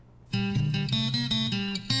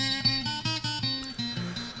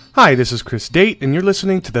Hi, this is Chris Date, and you're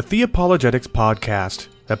listening to the Theapologetics Podcast,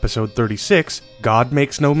 Episode 36, God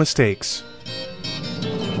Makes No Mistakes.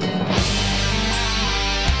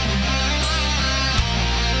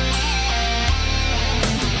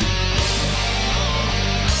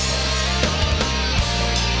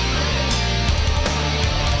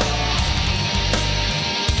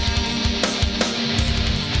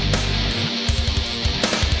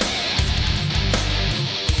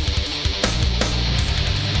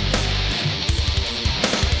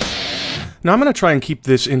 Now, I'm going to try and keep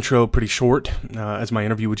this intro pretty short, as my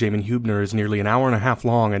interview with Jamin Hubner is nearly an hour and a half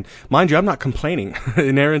long, and mind you, I'm not complaining.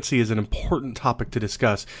 Inerrancy is an important topic to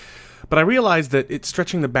discuss, but I realize that it's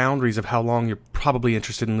stretching the boundaries of how long you're probably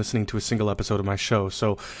interested in listening to a single episode of my show,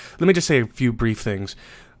 so let me just say a few brief things.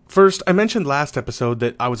 First, I mentioned last episode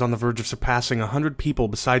that I was on the verge of surpassing 100 people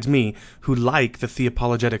besides me who like the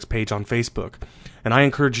Theapologetics page on Facebook. And I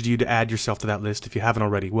encouraged you to add yourself to that list if you haven't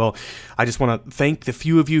already. Well, I just want to thank the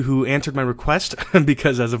few of you who answered my request,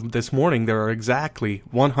 because as of this morning, there are exactly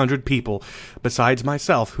 100 people besides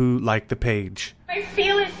myself who like the page. I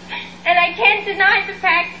feel it, and I can't deny the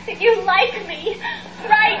fact that you like me.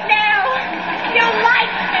 Right now, you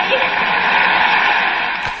like me.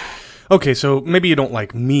 Okay, so maybe you don't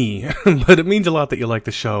like me, but it means a lot that you like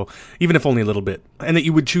the show, even if only a little bit. And that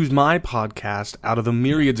you would choose my podcast out of the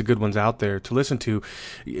myriads of good ones out there to listen to,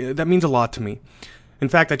 that means a lot to me. In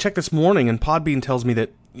fact, I checked this morning and Podbean tells me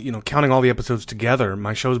that, counting all the episodes together,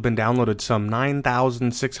 my show's been downloaded some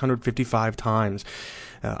 9,655 times.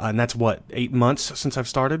 And that's 8 months since I've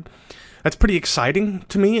started? That's pretty exciting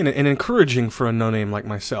to me and encouraging for a no-name like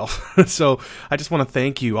myself. So I just want to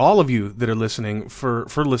thank you, all of you that are listening, for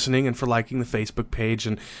listening and for liking the Facebook page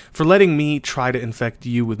and for letting me try to infect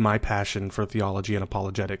you with my passion for theology and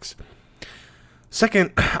apologetics.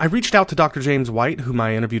 Second, I reached out to Dr. James White, whom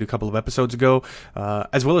I interviewed a couple of episodes ago,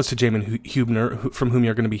 as well as to Jamin Hubner, from whom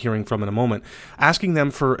you're going to be hearing from in a moment, asking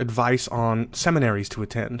them for advice on seminaries to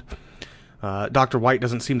attend. Dr. White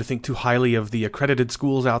doesn't seem to think too highly of the accredited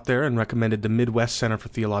schools out there and recommended the Midwest Center for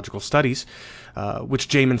Theological Studies, which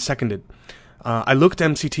Jamin seconded. I looked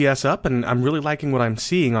MCTS up, and I'm really liking what I'm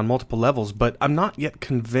seeing on multiple levels, but I'm not yet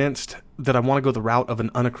convinced that I want to go the route of an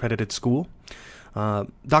unaccredited school.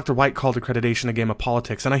 Dr. White called accreditation a game of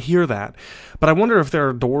politics, and I hear that, but I wonder if there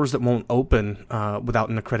are doors that won't open without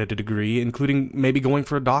an accredited degree, including maybe going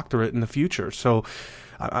for a doctorate in the future. So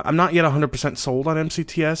I'm not yet 100% sold on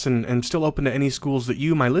MCTS and still open to any schools that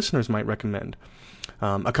you, my listeners, might recommend.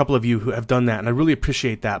 A couple of you who have done that, and I really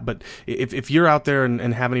appreciate that. But if you're out there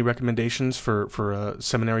and have any recommendations for a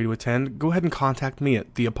seminary to attend, go ahead and contact me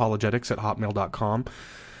at theapologetics@hotmail.com.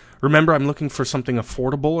 Remember, I'm looking for something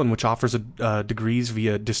affordable and which offers degrees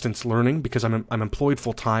via distance learning, because I'm employed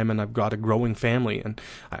full-time and I've got a growing family, and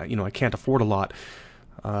I can't afford a lot.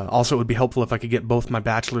 Also, it would be helpful if I could get both my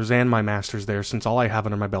bachelor's and my master's there, since all I have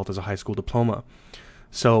under my belt is a high school diploma.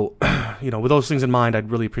 So, with those things in mind,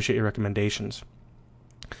 I'd really appreciate your recommendations.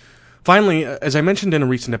 Finally, as I mentioned in a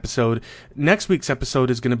recent episode, next week's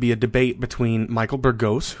episode is going to be a debate between Michael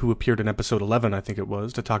Burgos, who appeared in episode 11, I think it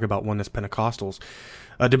was, to talk about Oneness Pentecostals.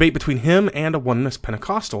 A debate between him and a Oneness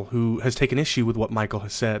Pentecostal who has taken issue with what Michael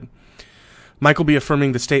has said. Michael will be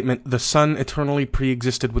affirming the statement, "The Son eternally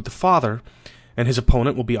pre-existed with the Father," and his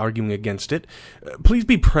opponent will be arguing against it. Please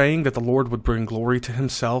be praying that the Lord would bring glory to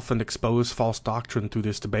himself and expose false doctrine through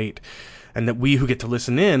this debate, and that we who get to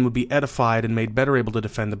listen in would be edified and made better able to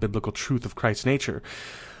defend the biblical truth of Christ's nature.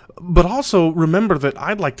 But also remember that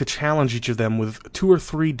I'd like to challenge each of them with 2 or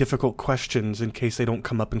 3 difficult questions in case they don't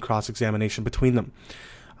come up in cross-examination between them.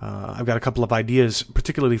 I've got a couple of ideas,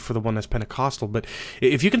 particularly for the Oneness Pentecostal, but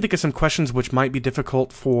if you can think of some questions which might be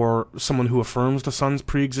difficult for someone who affirms the Son's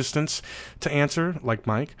pre-existence to answer, like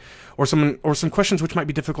Mike, or some questions which might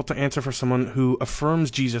be difficult to answer for someone who affirms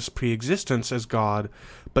Jesus' pre-existence as God,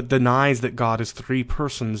 but denies that God is 3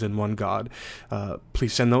 persons in one God,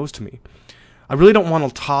 please send those to me. I really don't want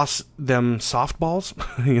to toss them softballs,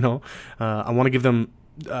 I want to give them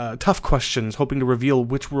tough questions, hoping to reveal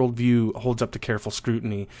which worldview holds up to careful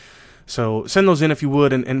scrutiny. So send those in if you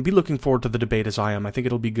would, and be looking forward to the debate as I am. I think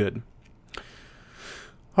it'll be good.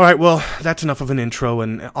 All right, well, that's enough of an intro,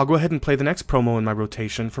 and I'll go ahead and play the next promo in my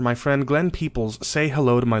rotation for my friend Glenn Peoples' Say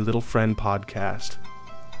Hello to My Little Friend podcast.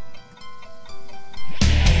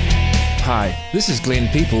 Hi, this is Glenn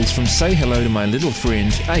Peoples from Say Hello to My Little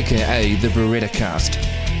Friend, aka the Beretta Cast.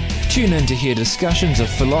 Tune in to hear discussions of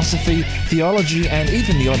philosophy, theology, and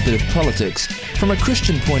even the odd bit of politics from a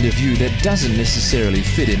Christian point of view that doesn't necessarily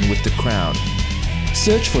fit in with the crowd.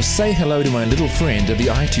 Search for Say Hello to My Little Friend at the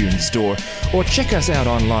iTunes Store, or check us out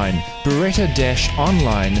online,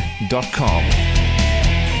 beretta-online.com.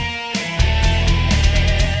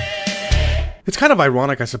 It's kind of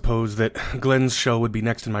ironic, I suppose, that Glenn's show would be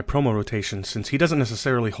next in my promo rotation, since he doesn't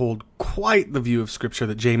necessarily hold quite the view of Scripture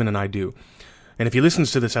that Jamin and I do. And if he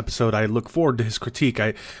listens to this episode, I look forward to his critique.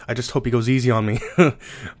 I just hope he goes easy on me.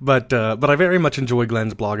 But I very much enjoy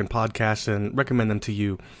Glenn's blog and podcast and recommend them to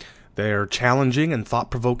you. They're challenging and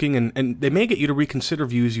thought-provoking, and they may get you to reconsider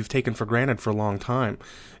views you've taken for granted for a long time.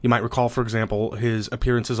 You might recall, for example, his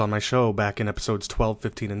appearances on my show back in episodes 12,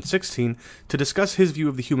 15, and 16 to discuss his view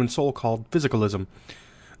of the human soul called physicalism.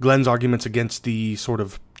 Glenn's arguments against the sort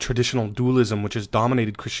of traditional dualism which has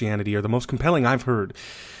dominated Christianity are the most compelling I've heard,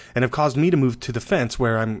 and have caused me to move to the fence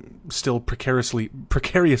where I'm still precariously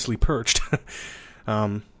perched.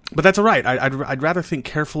 But that's all right. I'd rather think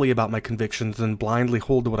carefully about my convictions than blindly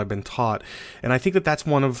hold to what I've been taught. And I think that that's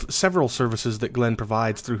one of several services that Glenn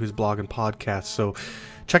provides through his blog and podcast. So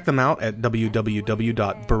check them out at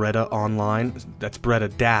www.berettaonline. That's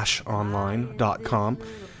beretta-online.com.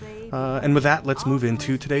 And with that, let's move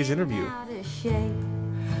into today's interview.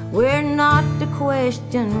 We're not to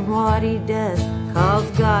question what he does,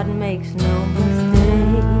 'cause God makes no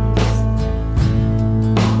mistakes.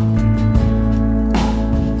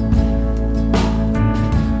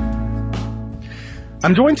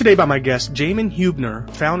 I'm joined today by my guest, Jamin Huebner,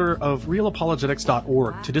 founder of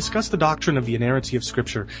realapologetics.org, to discuss the doctrine of the inerrancy of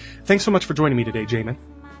Scripture. Thanks so much for joining me today, Jamin.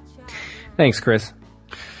 Thanks, Chris.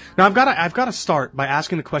 Now, I've got to start by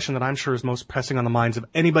asking the question that I'm sure is most pressing on the minds of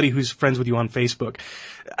anybody who's friends with you on Facebook.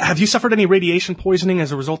 Have you suffered any radiation poisoning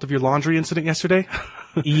as a result of your laundry incident yesterday?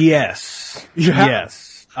 Yes. Yeah?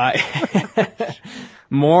 Yes.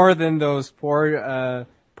 More than those poor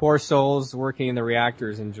souls working in the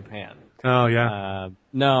reactors in Japan. Oh, yeah.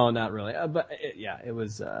 No, not really. It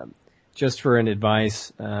was just for an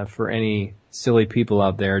advice for any silly people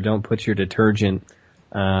out there. Don't put your detergent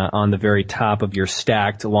on the very top of your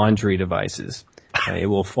stacked laundry devices. It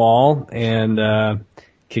will fall and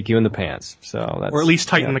kick you in the pants. Or at least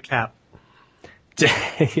tighten the cap.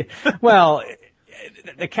 Well,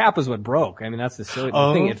 the cap is what broke. I mean, that's the silly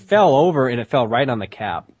thing. It fell over and it fell right on the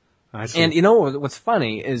cap. I see. And you know what's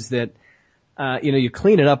funny is that you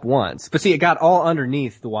clean it up once, but see, it got all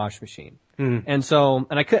underneath the wash machine. Mm. And so,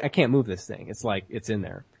 I can't move this thing. It's like, it's in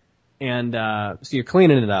there. And, so you're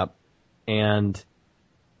cleaning it up and,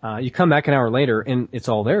 you come back an hour later and it's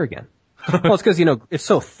all there again. Well, it's 'cause, it's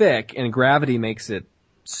so thick and gravity makes it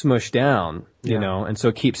smush down, you know, and so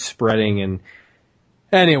it keeps spreading. And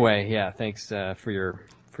anyway, yeah, thanks, for your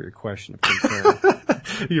question of concern.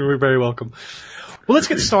 You were very welcome. Well, let's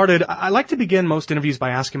get started. I like to begin most interviews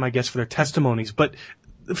by asking my guests for their testimonies, but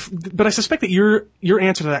I suspect that your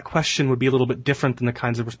answer to that question would be a little bit different than the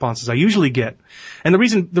kinds of responses I usually get. And the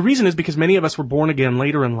reason is because many of us were born again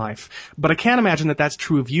later in life. But I can't imagine that that's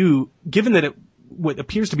true of you, given that what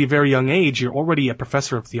appears to be a very young age, you're already a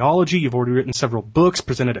professor of theology, you've already written several books,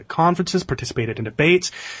 presented at conferences, participated in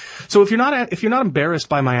debates. So if you're not embarrassed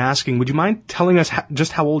by my asking, would you mind telling us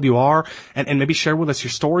just how old you are and maybe share with us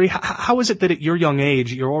your story? How is it that at your young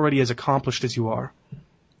age, you're already as accomplished as you are?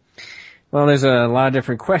 Well, there's a lot of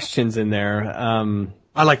different questions in there.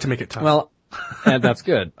 I like to make it tough. Well, that's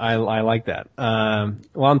good. I like that.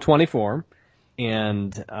 Well, I'm 24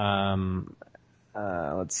 and,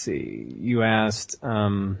 let's see, you asked,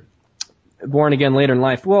 born again later in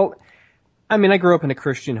life. Well, I mean, I grew up in a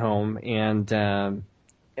Christian home and,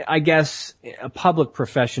 I guess a public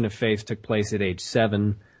profession of faith took place at age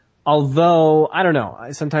 7. Although, I don't know,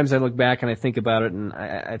 sometimes I look back and I think about it and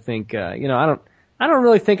I think, I don't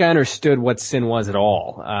really think I understood what sin was at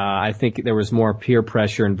all. I think there was more peer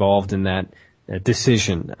pressure involved in that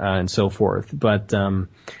decision, and so forth. But,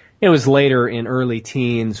 it was later in early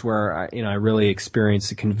teens where I really experienced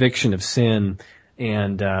the conviction of sin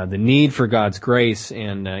and the need for God's grace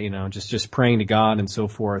and just praying to God and so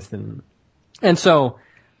forth and so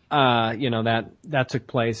that took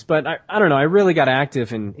place. But I don't know, I really got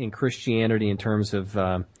active in Christianity in terms of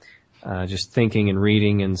just thinking and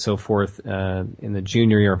reading and so forth in the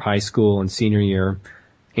junior year of high school and senior year.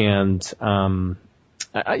 And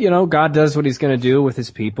God does what he's going to do with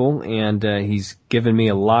his people, and he's given me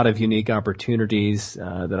a lot of unique opportunities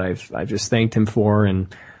that I've just thanked him for,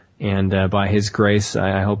 and by his grace,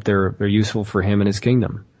 I hope they're useful for him and his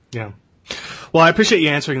kingdom. Yeah. Well, I appreciate you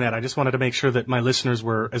answering that. I just wanted to make sure that my listeners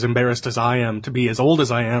were as embarrassed as I am to be as old as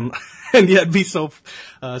I am and yet be so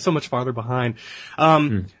much farther behind.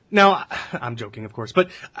 Now, I'm joking, of course, but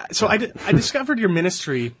so I discovered your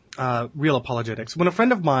ministry, Real Apologetics, when a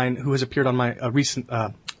friend of mine who has appeared on my recent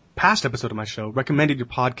past episode of my show recommended your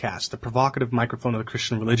podcast, The Provocative Microphone of the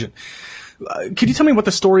Christian Religion. Could you tell me what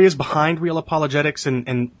the story is behind Real Apologetics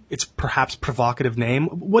and its perhaps provocative name?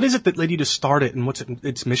 What is it that led you to start it, and what's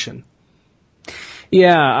its mission?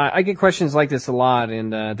 Yeah, I get questions like this a lot,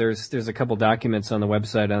 and there's a couple documents on the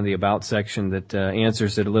website on the About section that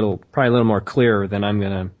answers it probably a little more clear than I'm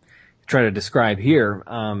going to try to describe here.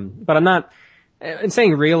 But I'm not, in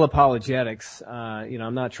saying real apologetics,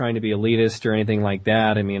 I'm not trying to be elitist or anything like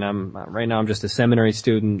that. I mean, right now I'm just a seminary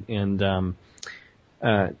student, and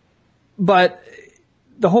but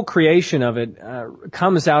the whole creation of it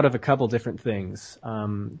comes out of a couple different things,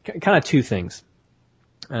 kind of two things.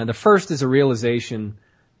 The first is a realization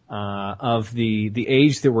of the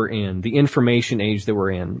age that we're in, the information age that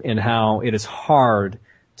we're in, and how it is hard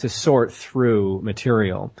to sort through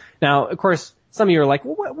material. Now, of course, some of you are like,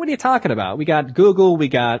 well, what are you talking about? We got Google, we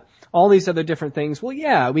got all these other different things. Well,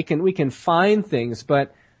 yeah, we can find things,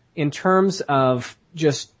 but in terms of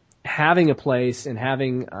just having a place and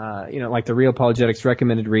having, like the Real Apologetics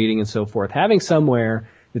recommended reading and so forth, having somewhere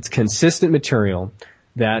that's consistent material,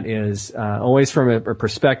 that is always from a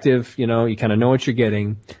perspective, you kind of know what you're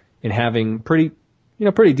getting, and having pretty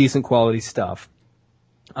decent quality stuff.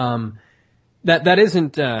 That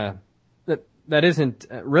isn't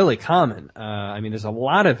really common. I mean, there's a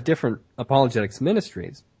lot of different apologetics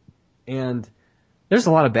ministries, and there's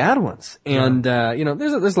a lot of bad ones, and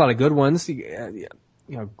there's a lot of good ones.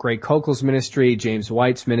 Greg Kokel's ministry, James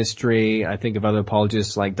White's ministry. I think of other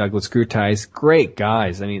apologists like Douglas Grutais. Great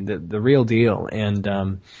guys. I mean, the real deal. And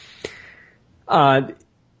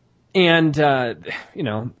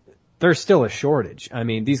there's still a shortage. I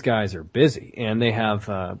mean, these guys are busy, and they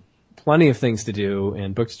have plenty of things to do,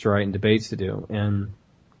 and books to write, and debates to do. And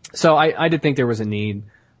so I did think there was a need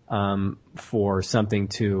for something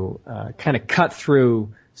to kind of cut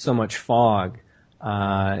through so much fog.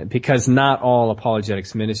 Because not all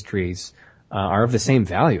apologetics ministries are of the same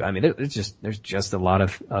value. I mean, there's just a lot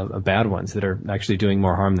of bad ones that are actually doing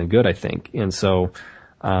more harm than good, I think. And so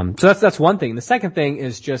that's one thing. The second thing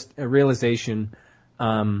is just a realization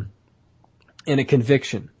and a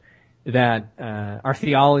conviction that our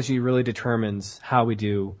theology really determines how we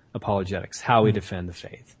do apologetics, how we defend the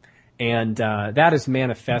faith, and that is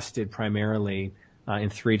manifested primarily in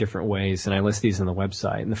three different ways, and I list these on the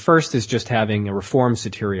website. And the first is just having a reformed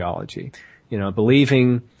soteriology,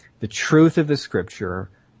 believing the truth of the Scripture,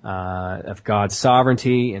 of God's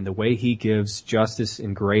sovereignty and the way He gives justice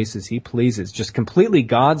and grace as He pleases, just completely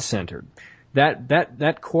God-centered.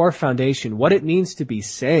 That core foundation, what it means to be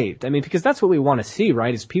saved. I mean, because that's what we want to see,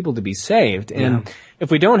 right? Is people to be saved. And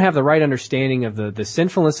if we don't have the right understanding of the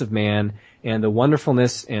sinfulness of man and the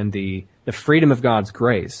wonderfulness and the freedom of God's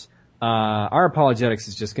grace, our apologetics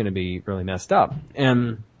is just going to be really messed up.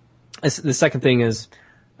 And the second thing is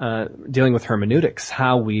dealing with hermeneutics,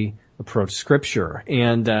 how we approach Scripture.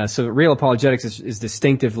 And so real apologetics is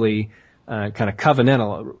distinctively kind of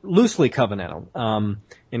covenantal, loosely covenantal,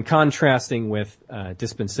 in contrasting with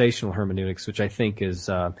dispensational hermeneutics, which I think is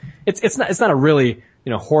it's not a really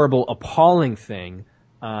horrible, appalling thing,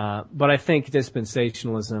 but I think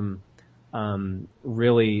dispensationalism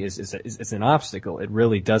really is an obstacle. It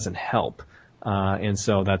really doesn't help. And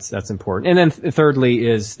so that's important. And then thirdly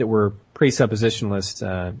is that we're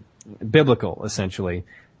presuppositionalist, biblical, essentially,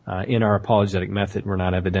 in our apologetic method. We're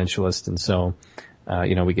not evidentialist. And so,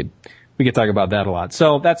 we could talk about that a lot.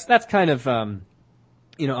 So that's kind of,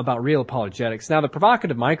 about real apologetics. Now, the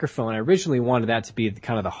provocative microphone, I originally wanted that to be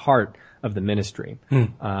kind of the heart of the ministry.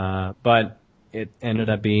 But it ended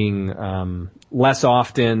up being less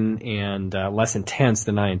often and less intense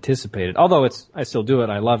than I anticipated. Although I still do it,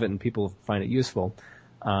 I love it, and people find it useful.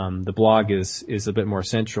 The blog is a bit more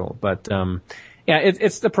central, but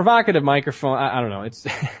it's the provocative microphone. I don't know. It's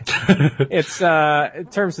it's in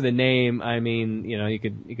terms of the name. I mean, you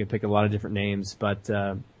could pick a lot of different names, but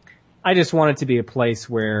I just want it to be a place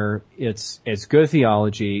where it's good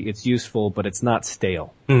theology, it's useful, but it's not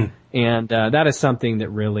stale. And that is something that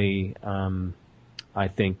really I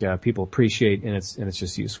think people appreciate, and it's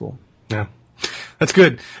just useful. Yeah, that's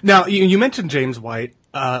good. Now you mentioned James White.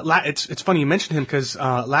 It's funny you mentioned him because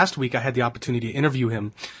last week I had the opportunity to interview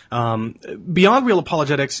him. Beyond Real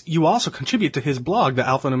Apologetics, you also contribute to his blog, the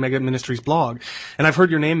Alpha and Omega Ministries blog, and I've heard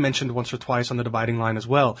your name mentioned once or twice on the Dividing Line as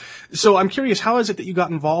well. So I'm curious, how is it that you got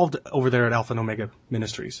involved over there at Alpha and Omega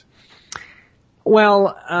Ministries?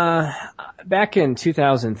 Well, back in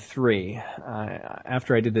 2003,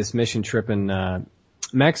 after I did this mission trip in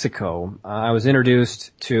Mexico, I was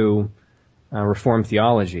introduced to Reformed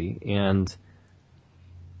theology and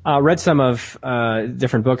read some of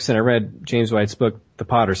different books, and I read James White's book, The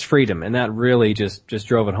Potter's Freedom, and that really just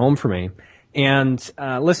drove it home for me. And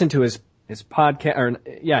listened to his podcast,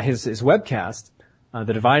 his webcast,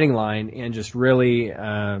 The Dividing Line, and just really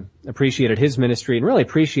appreciated his ministry and really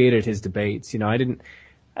appreciated his debates.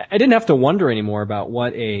 I didn't have to wonder anymore about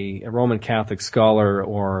what a Roman Catholic scholar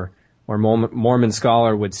or Mormon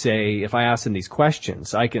scholar would say if I asked them these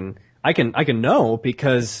questions. I can know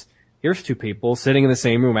because here's two people sitting in the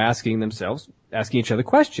same room asking each other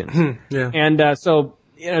questions. Yeah. And so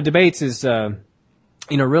debates is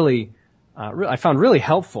really I found really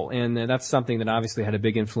helpful, and that's something that obviously had a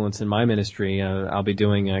big influence in my ministry. I'll be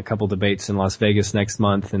doing a couple debates in Las Vegas next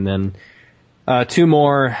month, and then 2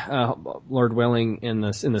 more, Lord willing, in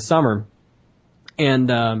the summer.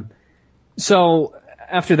 And so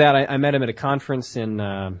after that, I met him at a conference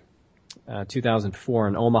in 2004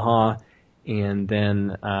 in Omaha, and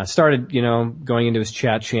then started, going into his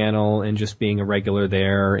chat channel and just being a regular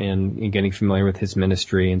there and getting familiar with his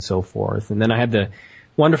ministry and so forth. And then I had the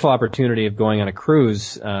wonderful opportunity of going on a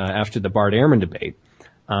cruise after the Bart Ehrman debate.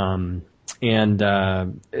 And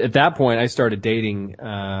at that point, I started dating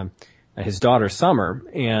his daughter, Summer,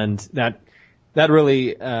 and that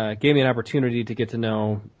really gave me an opportunity to get to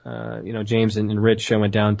know James and Rich. I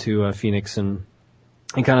went down to Phoenix and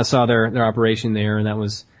kind of saw their operation there, and that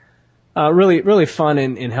was really fun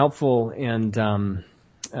and helpful. And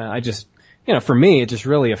I just, for me, it just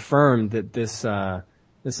really affirmed that this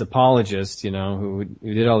apologist, who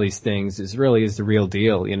did all these things is the real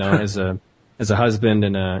deal, as a husband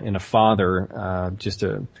and a father, just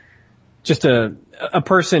a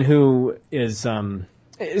person who is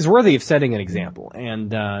worthy of setting an example.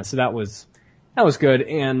 And so that was good.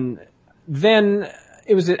 And then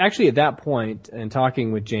it was actually at that point, in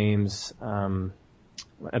talking with James, I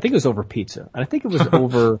think it was over pizza. I think it was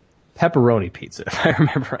over pepperoni pizza, if I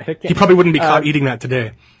remember right. He probably wouldn't be caught eating that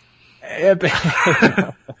today. I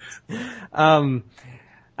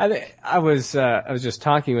was just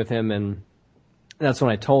talking with him, and that's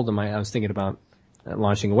when I told him I was thinking about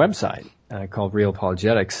launching a website called Real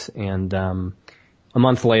Apologetics, and a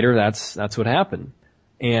month later, that's what happened.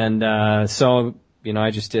 And so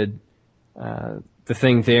I just did the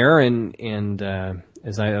thing there, and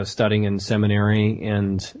as I was studying in seminary,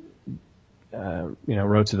 and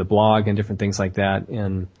wrote to the blog and different things like that,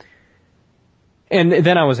 and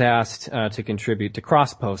then I was asked to contribute to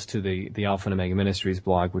Crosspost to the Alpha and Omega Ministries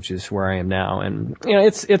blog, which is where I am now. And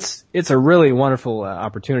it's a really wonderful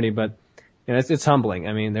opportunity, but it's humbling.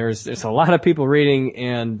 I mean, there's a lot of people reading,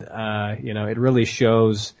 and it really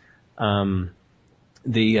shows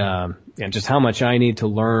just how much I need to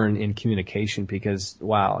learn in communication, because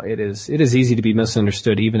wow, it is easy to be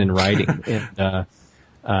misunderstood even in writing. And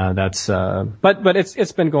but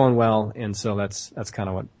it's been going well, and so that's kind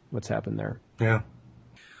of what's happened there. Yeah.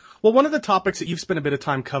 Well, one of the topics that you've spent a bit of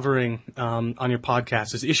time covering on your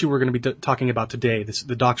podcast is the issue we're going to be talking about today,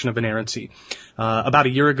 the doctrine of inerrancy. About a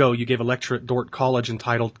year ago, you gave a lecture at Dordt College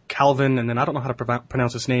entitled Calvin, and then I don't know how to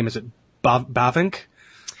pronounce his name. Is it Bavinck?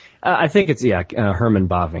 I think it's, Herman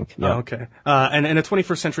Bavinck. Yeah. Oh, okay. And a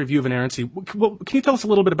 21st century view of inerrancy. Well, can you tell us a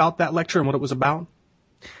little bit about that lecture and what it was about?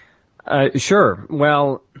 Sure.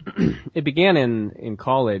 Well, it began in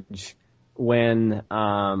college when,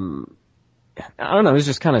 I don't know, it was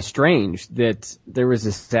just kind of strange that there was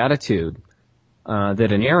this attitude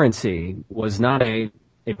that inerrancy was not a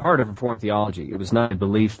part of Reformed theology. It was not a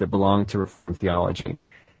belief that belonged to Reformed theology.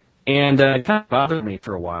 And it kind of bothered me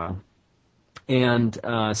for a while. And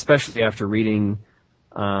especially after reading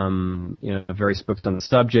various books on the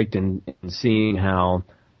subject and seeing how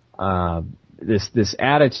this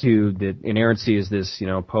attitude that inerrancy is this,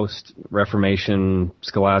 post-Reformation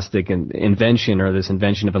scholastic invention, or this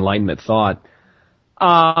invention of Enlightenment thought,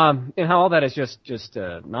 and how all that is just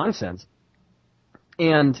nonsense.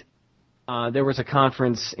 And there was a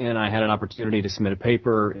conference, and I had an opportunity to submit a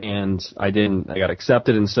paper, and I got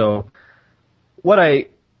accepted. And so what I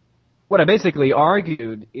basically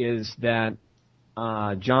argued is that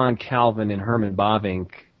John Calvin and Herman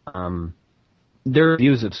Bavinck, their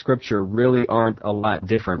views of Scripture really aren't a lot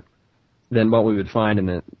different than what we would find in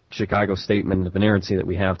the Chicago Statement of Inerrancy that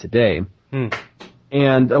we have today.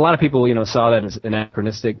 And a lot of people, saw that as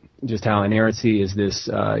anachronistic, just how inerrancy is this,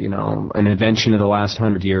 an invention of the last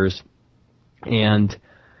 100 years, and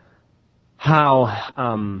how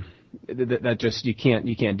that just you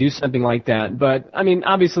can't do something like that. But I mean,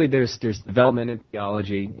 obviously there's development in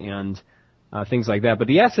theology and things like that. But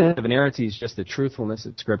the essence of inerrancy is just the truthfulness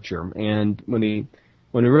of Scripture. And when we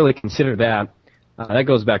really consider that, that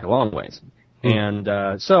goes back a long ways.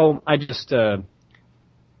 And so I just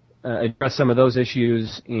addressed some of those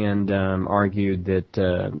issues and argued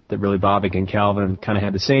that really Bavinck and Calvin kind of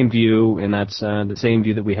had the same view, and that's the same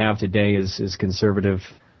view that we have today as conservative,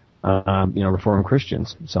 Reformed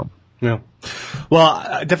Christians. So. Yeah. Well,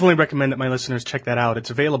 I definitely recommend that my listeners check that out. It's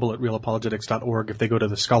available at realapologetics.org if they go to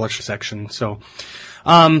the scholarship section. So,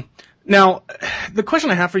 now, the question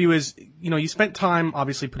I have for you is, you spent time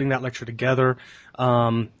obviously putting that lecture together.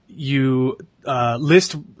 You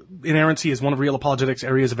list inerrancy as one of Real Apologetics'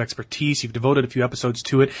 areas of expertise. You've devoted a few episodes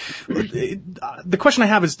to it. The question I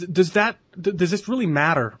have is, does this really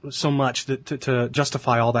matter so much to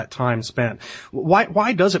justify all that time spent?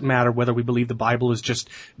 Why does it matter whether we believe the Bible is just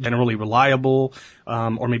generally reliable,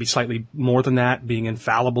 or maybe slightly more than that, being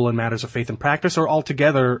infallible in matters of faith and practice, or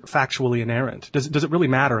altogether factually inerrant? Does it really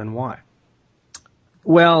matter, and why?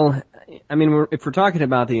 Well, I mean, if we're talking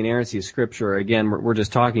about the inerrancy of Scripture, again, we're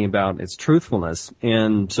just talking about its truthfulness,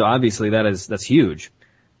 and so obviously that's huge.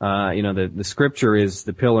 The Scripture is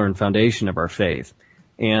the pillar and foundation of our faith,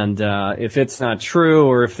 and if it's not true,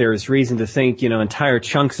 or if there's reason to think, entire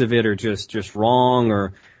chunks of it are just wrong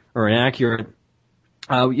or inaccurate,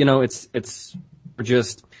 it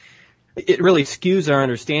really skews our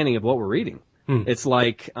understanding of what we're reading. It's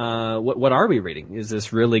like, what are we reading? Is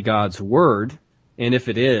this really God's Word? And if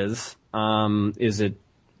it is it,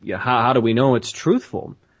 how do we know it's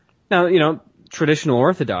truthful? Now, traditional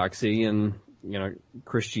orthodoxy and,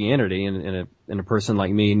 Christianity and a person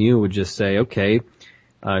like me and you would just say, okay,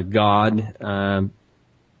 God,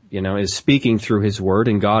 is speaking through His Word,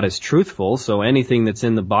 and God is truthful, so anything that's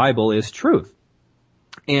in the Bible is truth.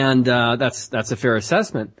 And, that's a fair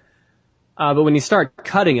assessment. But when you start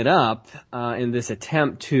cutting it up, in this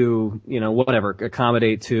attempt to,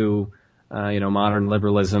 accommodate to, modern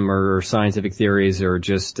liberalism or scientific theories or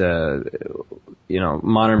just,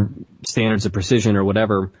 modern standards of precision or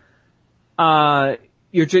whatever,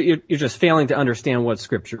 you're just failing to understand what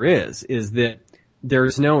Scripture is that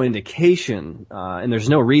there's no indication, and there's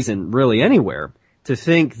no reason really anywhere to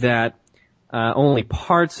think that, only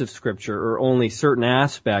parts of Scripture or only certain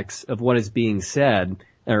aspects of what is being said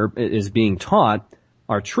or is being taught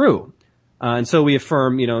are true. And so we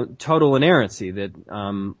affirm, total inerrancy, that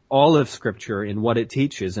all of Scripture in what it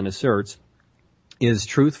teaches and asserts is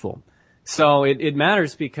truthful. So it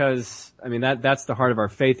matters because, that's the heart of our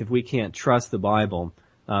faith. If we can't trust the Bible,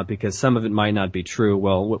 because some of it might not be true,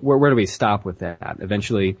 well, where do we stop with that?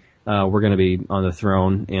 Eventually, we're going to be on the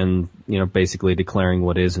throne and, basically declaring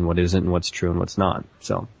what is and what isn't and what's true and what's not.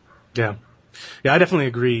 So. Yeah, I definitely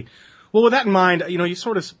agree. Well, with that in mind, you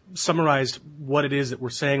sort of summarized what it is that we're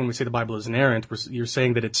saying when we say the Bible is inerrant. You're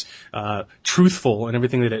saying that it's truthful and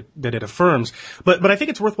everything that it affirms. But I think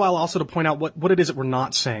it's worthwhile also to point out what it is that we're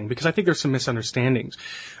not saying, because I think there's some misunderstandings.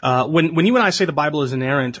 When you and I say the Bible is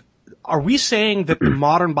inerrant, are we saying that the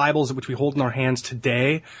modern Bibles which we hold in our hands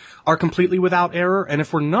today are completely without error? And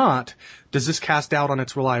if we're not, does this cast doubt on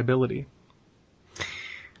its reliability?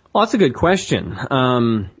 Well, that's a good question.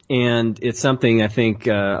 And it's something I think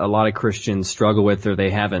a lot of Christians struggle with, or they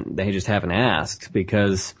just haven't asked,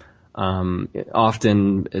 because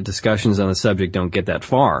often discussions on the subject don't get that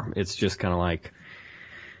far. It's just kind of like,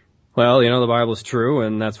 well, the Bible's true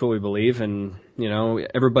and that's what we believe, and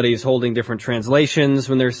everybody's holding different translations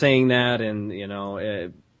when they're saying that, and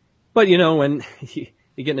but when you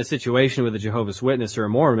get in a situation with a Jehovah's Witness or a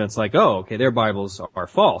Mormon, it's like, oh, okay, their Bibles are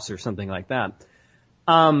false or something like that.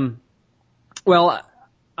 Well,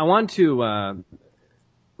 I want to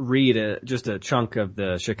read just a chunk of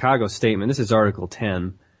the Chicago Statement. This is Article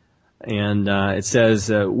 10, and it says,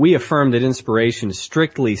 we affirm that inspiration,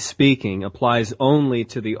 strictly speaking, applies only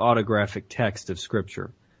to the autographic text of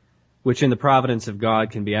Scripture, which in the providence of God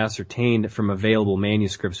can be ascertained from available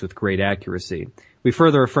manuscripts with great accuracy. We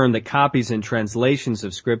further affirm that copies and translations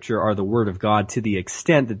of Scripture are the Word of God to the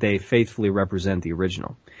extent that they faithfully represent the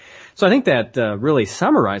original. So I think that really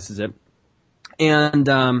summarizes it. And,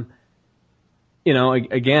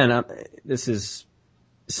 again, this is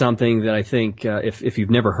something that I think if you've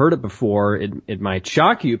never heard it before, it might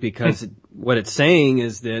shock you, because what it's saying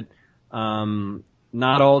is that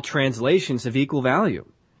not all translations have equal value.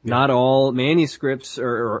 Yeah. Not all manuscripts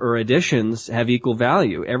or editions have equal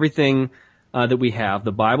value. Everything that we have,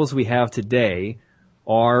 the Bibles we have today,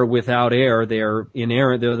 are without error. They're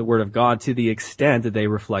inerrant. They're the Word of God to the extent that they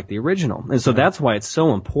reflect the original. And so that's why it's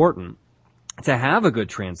so important to have a good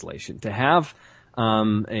translation, to have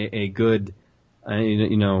a good,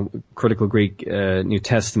 critical Greek New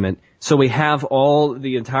Testament. So we have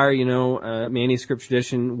the entire, manuscript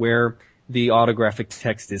tradition where the autographic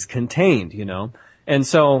text is contained, And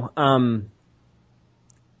so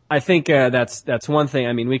I think that's one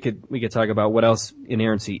thing. We could talk about what else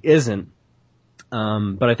inerrancy isn't.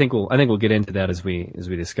 But I think we'll get into that as we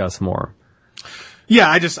discuss more. Yeah,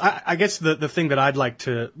 I guess the thing that I'd like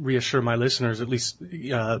to reassure my listeners, at least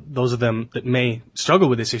those of them that may struggle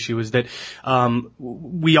with this issue, is that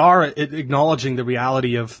we are acknowledging the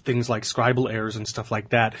reality of things like scribal errors and stuff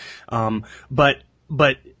like that. But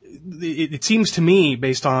it seems to me,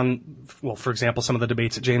 based on, well, for example, some of the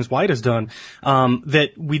debates that James White has done,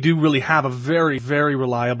 that we do really have a very, very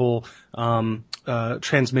reliable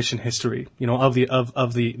transmission history, of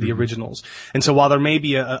the originals. And so while there may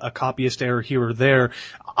be a copyist error here or there,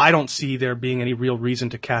 I don't see there being any real reason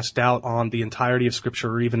to cast doubt on the entirety of Scripture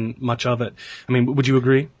or even much of it. I mean, would you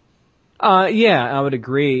agree? Yeah, I would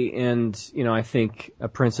agree. And, I think a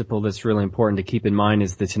principle that's really important to keep in mind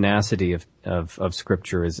is the tenacity of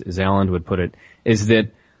Scripture, as Alan would put it, is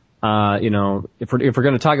that, if we're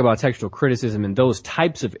going to talk about textual criticism and those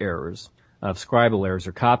types of errors, of scribal errors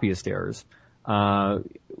or copyist errors,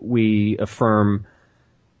 we affirm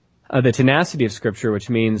the tenacity of Scripture, which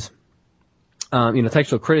means,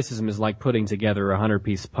 textual criticism is like putting together a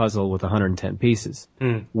 100-piece puzzle with 110 pieces.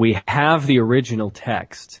 We have the original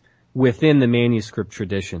text within the manuscript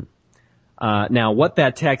tradition. Now, what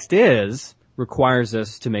that text is requires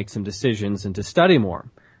us to make some decisions and to study more.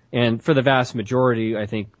 And for the vast majority, I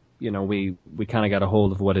think, we kind of got a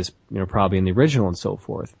hold of what is, probably in the original and so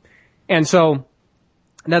forth. And so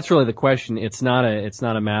that's really the question. It's not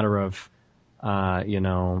a matter of,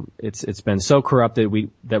 it's been so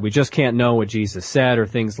corrupted that we just can't know what Jesus said or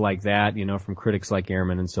things like that, from critics like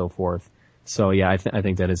Ehrman and so forth. So yeah, I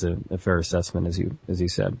think that is a fair assessment, as you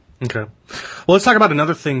said. Okay. Well, let's talk about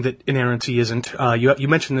another thing that inerrancy isn't. You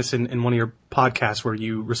mentioned this in one of your podcasts where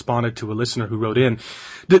you responded to a listener who wrote in.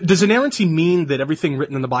 Does inerrancy mean that everything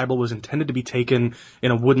written in the Bible was intended to be taken in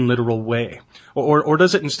a wooden, literal way? Or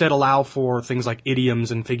does it instead allow for things like idioms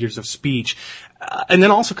and figures of speech? And then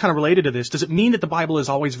also kind of related to this, does it mean that the Bible is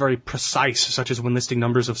always very precise, such as when listing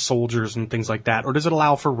numbers of soldiers and things like that? Or does it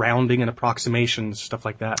allow for rounding and approximations, stuff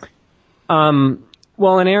like that?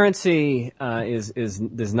 Well, inerrancy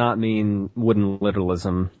does not mean wooden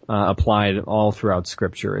literalism applied all throughout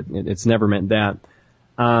Scripture. It's never meant that,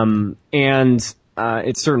 and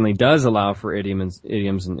it certainly does allow for idioms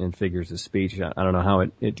and figures of speech. I don't know how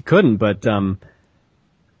it couldn't, but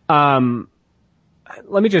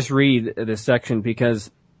let me just read this section because,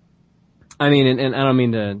 I mean, and I don't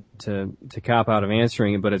mean to cop out of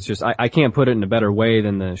answering it, but it's just I can't put it in a better way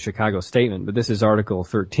than the Chicago Statement. But this is Article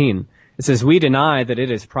 13. It says, "We deny that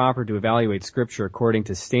it is proper to evaluate Scripture according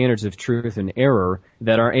to standards of truth and error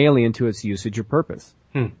that are alien to its usage or purpose.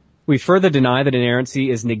 We further deny that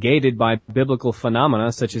inerrancy is negated by biblical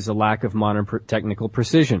phenomena such as a lack of modern technical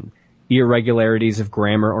precision, irregularities of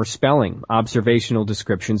grammar or spelling, observational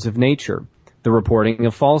descriptions of nature, the reporting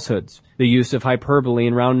of falsehoods, the use of hyperbole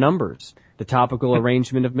and round numbers, the topical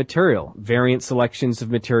arrangement of material, variant selections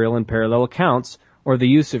of material and parallel accounts, or the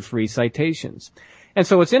use of free citations." And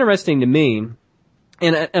so what's interesting to me,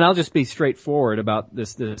 and I'll just be straightforward about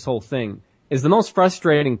this whole thing, is the most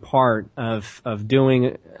frustrating part of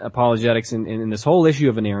doing apologetics in this whole issue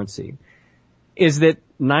of inerrancy is that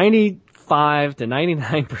 95 to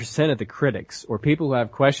 99% of the critics or people who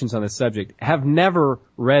have questions on this subject have never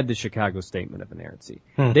read the Chicago Statement of Inerrancy.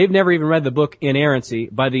 They've never even read the book Inerrancy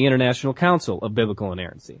by the International Council of Biblical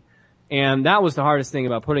Inerrancy. And that was the hardest thing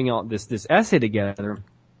about putting all this essay together,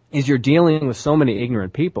 is you're dealing with so many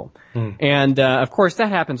ignorant people. And, of course, that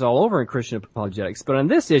happens all over in Christian apologetics. But on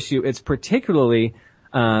this issue, it's particularly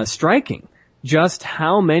striking just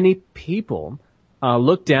how many people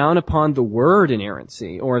look down upon the word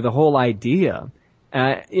inerrancy or the whole idea,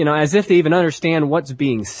 as if they even understand what's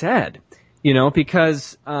being said.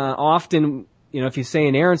 Because often, if you say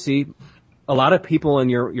inerrancy, a lot of people in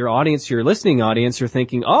your audience, your listening audience, are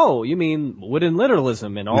thinking, "Oh, you mean wooden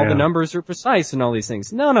literalism and all the numbers are precise and all these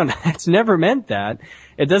things." No, it's never meant that.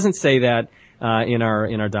 It doesn't say that in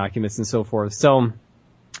our documents and so forth. So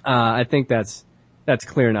I think that's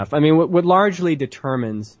clear enough. I mean, what largely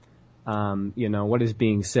determines what is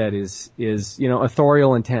being said is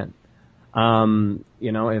authorial intent.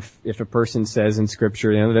 If a person says in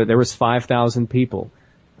Scripture, there was 5,000 people,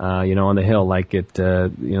 on the hill, like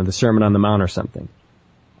the Sermon on the Mount or something.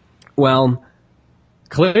 Well,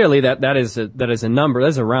 clearly that is a number.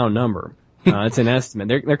 That's a round number. It's an estimate.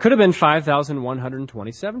 There could have been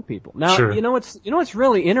 5,127 people. Now, sure. What's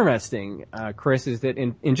really interesting, Chris, is that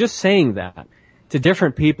in just saying that to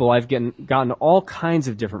different people, I've gotten all kinds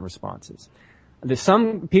of different responses.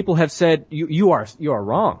 Some people have said, you are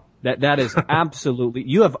wrong. That is absolutely,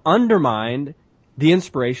 you have undermined the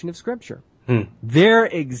inspiration of Scripture. There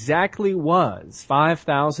exactly was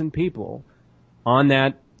 5,000 people on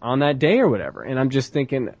that day or whatever. And I'm just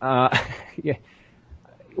thinking,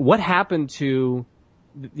 what happened to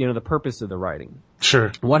the purpose of the writing.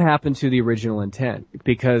 Sure. What happened to the original intent?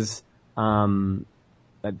 Because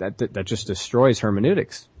that just destroys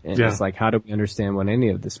hermeneutics. And it's like, how do we understand what any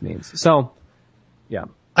of this means? So, yeah.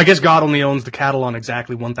 I guess God only owns the cattle on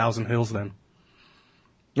exactly 1,000 hills then.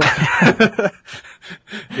 Yeah,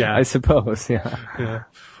 I suppose. Yeah.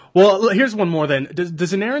 Well, here's one more then.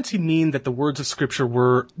 Does inerrancy mean that the words of Scripture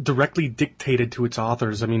were directly dictated to its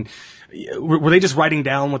authors? I mean, were they just writing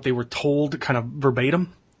down what they were told kind of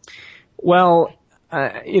verbatim? Well,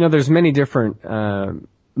 there's many different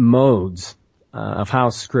modes of how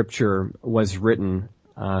Scripture was written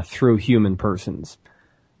through human persons.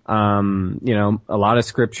 A lot of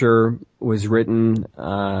Scripture was written,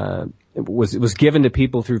 was given to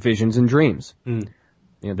people through visions and dreams.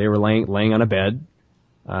 They were laying on a bed,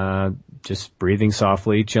 just breathing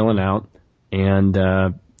softly, chilling out. And,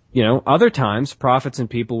 other times prophets and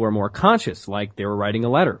people were more conscious, like they were writing a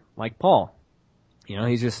letter, like Paul.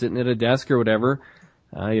 He's just sitting at a desk or whatever,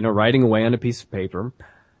 writing away on a piece of paper.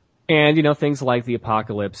 And, things like the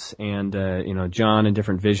apocalypse and, John and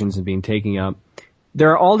different visions and being taken up.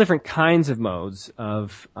 There are all different kinds of modes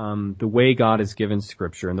of the way God has given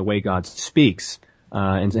Scripture and the way God speaks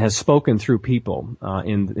and has spoken through people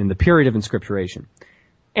in the period of inscripturation.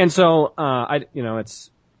 And so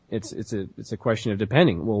it's a question of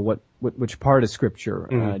depending. Well, which part of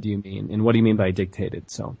Scripture do you mean, and what do you mean by dictated?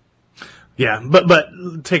 So, yeah,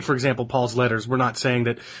 but take for example Paul's letters. We're not saying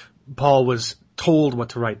that Paul was told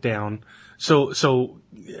what to write down. So,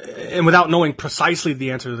 and without knowing precisely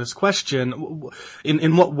the answer to this question,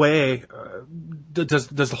 in what way does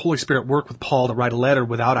the Holy Spirit work with Paul to write a letter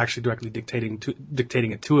without actually directly dictating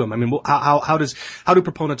it to him? I mean, how do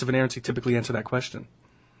proponents of inerrancy typically answer that question?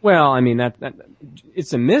 Well, I mean, that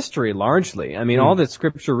it's a mystery largely. I mean, all that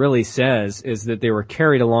Scripture really says is that they were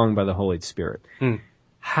carried along by the Holy Spirit.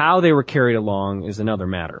 How they were carried along is another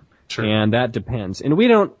matter. Sure. And that depends. And we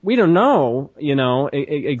don't know,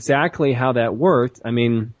 exactly how that worked. I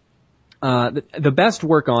mean, the best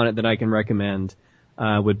work on it that I can recommend,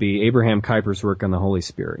 would be Abraham Kuyper's work on the Holy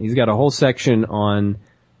Spirit. He's got a whole section on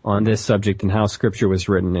this subject and how Scripture was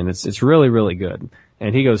written, and it's really, really good.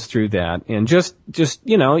 And he goes through that. And just,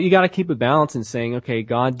 you gotta keep a balance in saying, okay,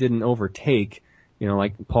 God didn't overtake,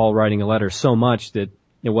 like Paul writing a letter so much that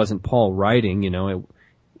it wasn't Paul writing,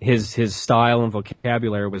 his style and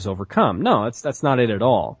vocabulary was overcome. No, that's not it at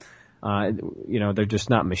all. They're just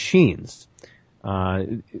not machines.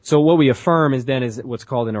 So what we affirm is what's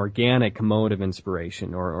called an organic mode of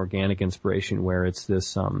inspiration, or organic inspiration, where it's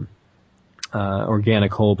this,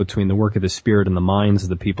 organic whole between the work of the Spirit and the minds of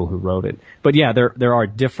the people who wrote it. But yeah, there are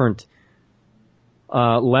different,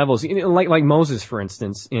 levels, like Moses, for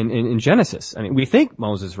instance, in Genesis. I mean, we think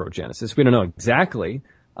Moses wrote Genesis. We don't know exactly.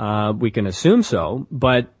 We can assume so,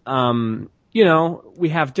 but, we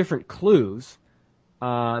have different clues,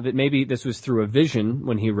 that maybe this was through a vision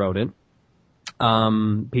when he wrote it,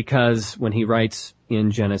 because when he writes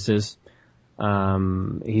in Genesis,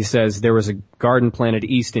 he says there was a garden planted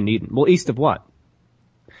east in Eden. Well, east of what?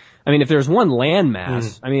 I mean, if there's one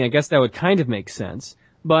landmass, I mean, I guess that would kind of make sense,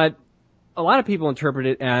 but a lot of people interpret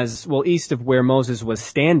it as, well, east of where Moses was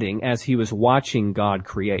standing as he was watching God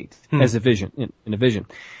create as a vision, in a vision.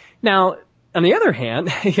 Now, on the other hand,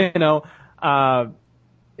 if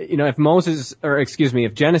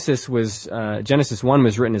if Genesis 1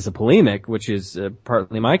 was written as a polemic, which is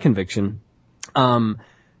partly my conviction,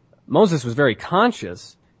 Moses was very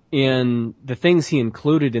conscious in the things he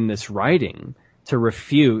included in this writing to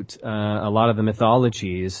refute a lot of the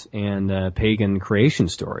mythologies and pagan creation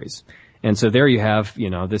stories. And so there you have,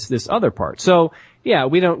 this other part. So yeah,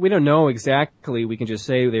 we don't know exactly. We can just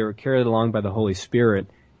say they were carried along by the Holy Spirit,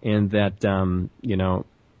 and that the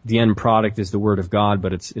end product is the Word of God,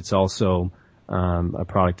 but it's also a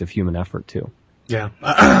product of human effort too. Yeah,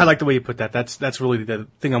 I like the way you put that. That's really the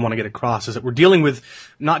thing I want to get across, is that we're dealing with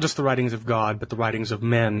not just the writings of God, but the writings of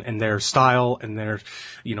men and their style and their,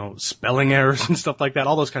 spelling errors and stuff like that.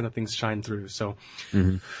 All those kind of things shine through. So,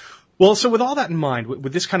 Well, so with all that in mind,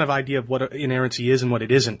 with this kind of idea of what inerrancy is and what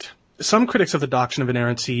it isn't, some critics of the doctrine of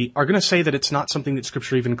inerrancy are going to say that it's not something that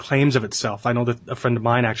Scripture even claims of itself. I know that a friend of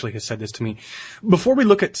mine actually has said this to me. Before we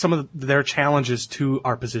look at some of their challenges to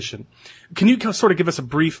our position, can you sort of give us a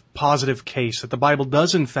brief positive case that the Bible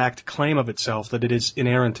does in fact claim of itself that it is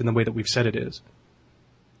inerrant in the way that we've said it is?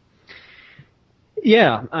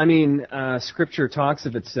 Yeah, I mean, Scripture talks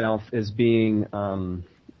of itself as being,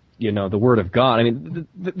 the Word of God. I mean,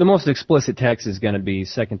 the most explicit text is going to be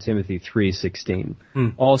 2 Timothy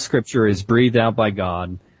 3:16. All Scripture is breathed out by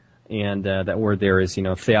God, and that word there is,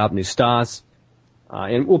 theopneustos.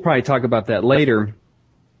 And we'll probably talk about that later.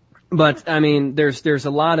 But I mean, there's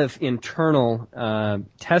a lot of internal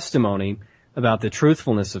testimony about the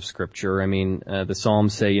truthfulness of Scripture. I mean, the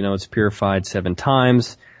Psalms say, it's purified 7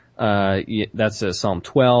 times. That's Psalm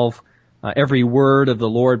 12. Every word of the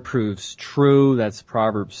Lord proves true. That's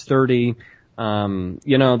Proverbs 30.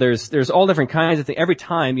 There's all different kinds of things. Every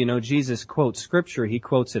time, Jesus quotes Scripture, he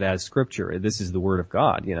quotes it as Scripture. This is the Word of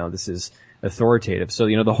God. This is authoritative. So,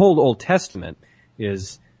 the whole Old Testament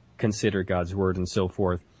is considered God's Word and so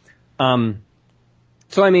forth.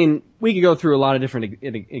 So, I mean, we could go through a lot of different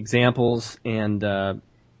examples and,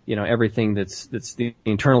 everything that's the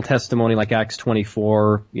internal testimony, like Acts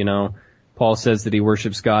 24, Paul says that he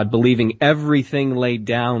worships God, believing everything laid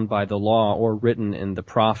down by the law or written in the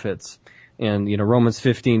prophets. And, Romans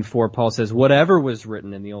 15:4, Paul says, whatever was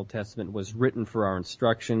written in the Old Testament was written for our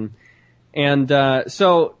instruction. And,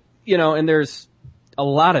 and there's a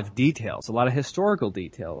lot of details, a lot of historical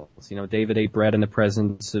details. David ate bread in the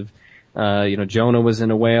presence of, Jonah was in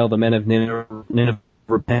a whale, the men of Nineveh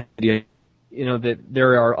repented. That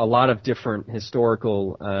there are a lot of different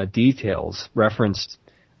historical, details referenced,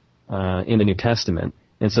 in the New Testament.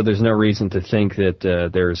 And so there's no reason to think that,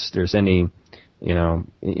 there's any,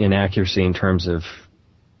 inaccuracy in terms of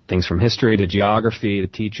things from history to geography to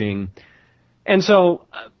teaching. And so,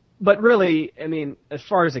 but really, I mean, as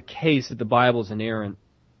far as a case that the Bible is inerrant,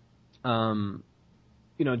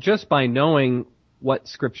 just by knowing what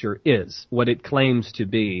Scripture is, what it claims to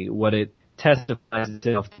be, what it testifies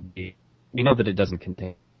itself to be, we know that it doesn't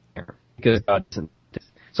contain error because God doesn't.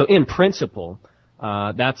 So in principle,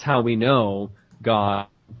 that's how we know God,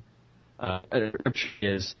 Scripture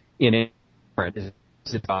is inerrant. Is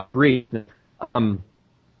it God breathed?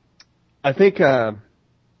 I think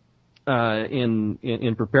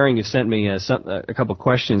in preparing, you sent me a couple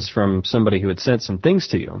questions from somebody who had sent some things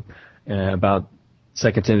to you about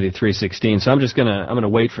 2 Timothy 3:16. So I'm gonna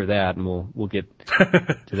wait for that, and we'll get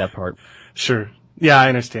to that part. Sure. Yeah, I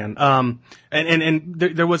understand. And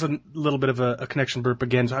there was a little bit of a connection burp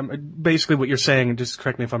again. So basically what you're saying, and just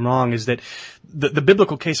correct me if I'm wrong, is that the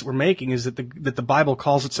biblical case that we're making is that the Bible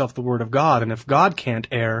calls itself the Word of God, and if God can't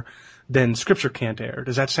err, then Scripture can't err.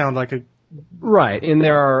 Does that sound like a... Right, and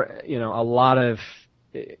there are, a lot of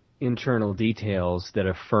internal details that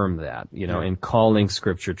affirm that, in calling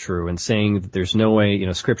Scripture true and saying that there's no way,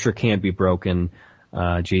 Scripture can't be broken,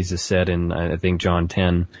 Jesus said in, I think, John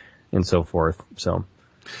 10, and so forth. So,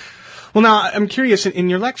 well, now I'm curious. In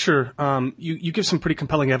your lecture, you give some pretty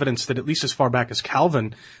compelling evidence that at least as far back as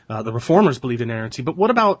Calvin, the Reformers believed in inerrancy. But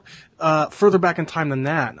what about further back in time than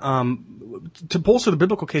that? To bolster the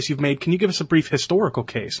biblical case you've made, can you give us a brief historical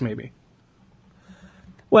case, maybe?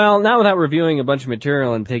 Well, not without reviewing a bunch of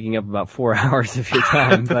material and taking up about 4 hours of your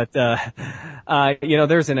time, but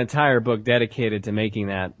there's an entire book dedicated to making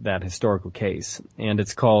that historical case, and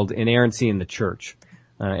it's called Inerrancy in the Church.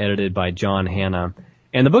 Edited by John Hanna.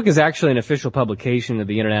 And the book is actually an official publication of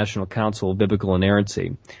the International Council of Biblical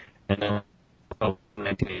Inerrancy. And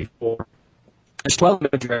 1984. There's 12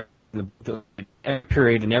 in the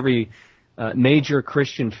period in every major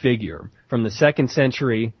Christian figure from the 2nd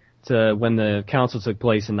century to when the council took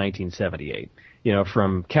place in 1978.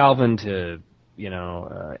 From Calvin to,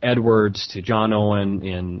 Edwards to John Owen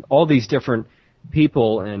and all these different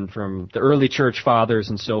people, and from the early church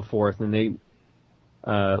fathers and so forth. And they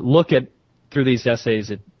look at, through these essays,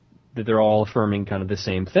 that they're all affirming kind of the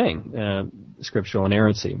same thing, scriptural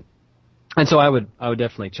inerrancy. And so I would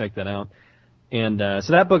definitely check that out. And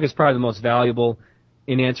so that book is probably the most valuable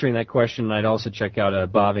in answering that question. And I'd also check out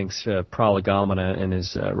Bavinck's Prolegomena and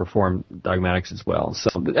his Reformed Dogmatics as well. So,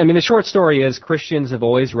 I mean, the short story is Christians have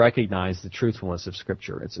always recognized the truthfulness of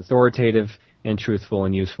Scripture. It's authoritative and truthful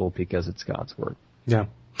and useful because it's God's Word. Yeah.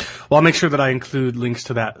 Well, I'll make sure that I include links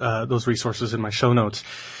to those resources in my show notes.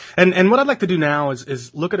 And what I'd like to do now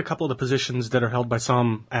is look at a couple of the positions that are held by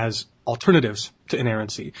some as alternatives to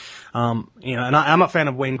inerrancy. And I'm a fan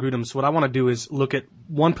of Wayne Grudem, so what I want to do is look at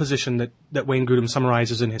one position that Wayne Grudem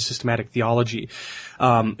summarizes in his Systematic Theology.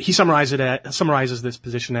 He summarizes this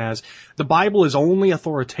position as the Bible is only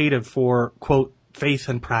authoritative for, quote, faith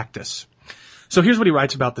and practice. So here's what he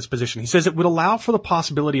writes about this position. He says it would allow for the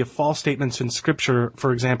possibility of false statements in Scripture,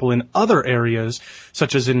 for example, in other areas,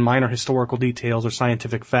 such as in minor historical details or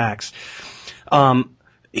scientific facts.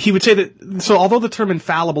 He would say that, so although the term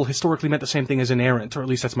infallible historically meant the same thing as inerrant, or at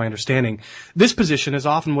least that's my understanding, this position is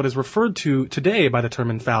often what is referred to today by the term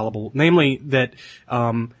infallible, namely that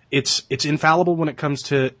it's infallible when it comes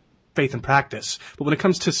to faith and practice, but when it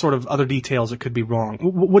comes to sort of other details, it could be wrong.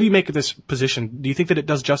 What do you make of this position? Do you think that it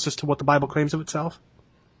does justice to what the Bible claims of itself?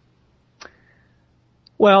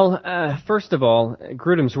 Well, first of all,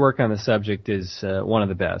 Grudem's work on the subject is one of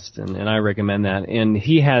the best, and I recommend that. And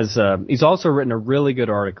he's also written a really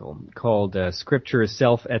good article called Scripture,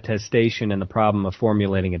 Self-Attestation and the Problem of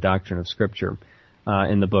Formulating a Doctrine of Scripture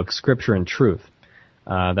in the book Scripture and Truth.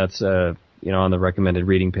 That's on the recommended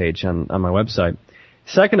reading page on my website.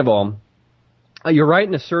 Second of all, you're right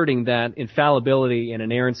in asserting that infallibility and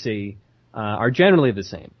inerrancy are generally the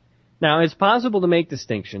same. Now, it's possible to make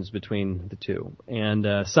distinctions between the two,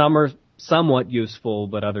 and some are somewhat useful,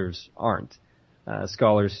 but others aren't.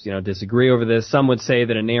 Scholars, disagree over this. Some would say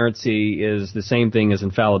that inerrancy is the same thing as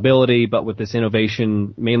infallibility, but with this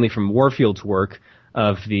innovation, mainly from Warfield's work,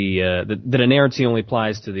 of that inerrancy only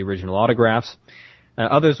applies to the original autographs.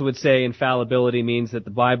 Others would say infallibility means that the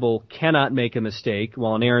Bible cannot make a mistake,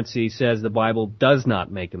 while inerrancy says the Bible does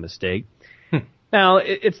not make a mistake. Now,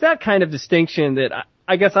 it's that kind of distinction that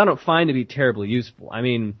I guess I don't find to be terribly useful. I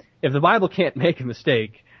mean, if the Bible can't make a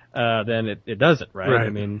mistake, then it doesn't, right? I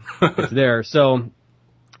mean, it's there. So,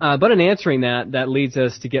 but in answering that leads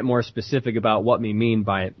us to get more specific about what we mean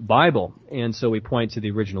by Bible. And so we point to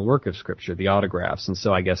the original work of Scripture, the autographs. And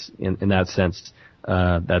so I guess in that sense,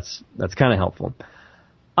 that's kind of helpful.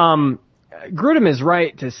 Grudem is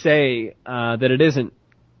right to say, that it isn't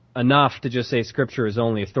enough to just say Scripture is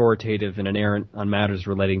only authoritative and inerrant on matters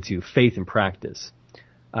relating to faith and practice.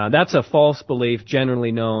 That's a false belief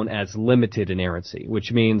generally known as limited inerrancy,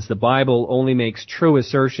 which means the Bible only makes true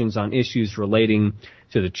assertions on issues relating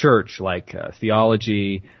to the church, like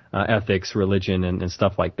theology, ethics, religion, and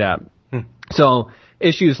stuff like that. So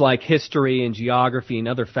issues like history and geography and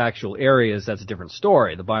other factual areas, that's a different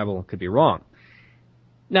story. The Bible could be wrong.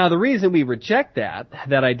 Now, the reason we reject that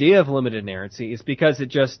idea of limited inerrancy is because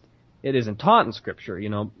it isn't taught in Scripture.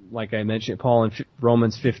 Like I mentioned, Paul in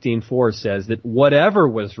Romans 15:4 says that whatever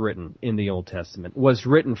was written in the Old Testament was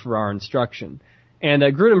written for our instruction. And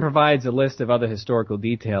Grudem provides a list of other historical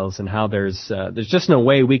details and how there's just no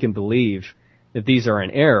way we can believe that these are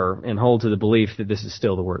in error and hold to the belief that this is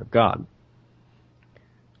still the Word of God.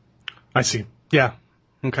 I see. Yeah.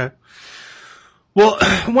 Okay. Well,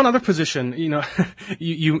 one other position,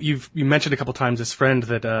 you mentioned a couple times this friend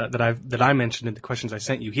that I mentioned in the questions I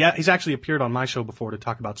sent you. He's actually appeared on my show before to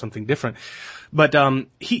talk about something different. But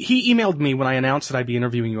he emailed me when I announced that I'd be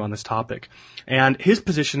interviewing you on this topic. And his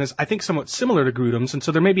position is, I think, somewhat similar to Grudem's, and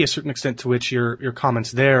so there may be a certain extent to which your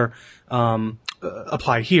comments there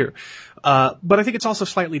apply here. But I think it's also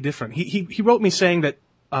slightly different. He wrote me saying that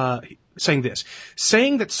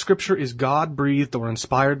saying that Scripture is God-breathed or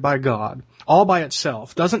inspired by God, all by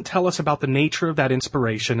itself, doesn't tell us about the nature of that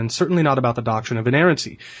inspiration, and certainly not about the doctrine of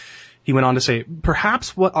inerrancy. He went on to say,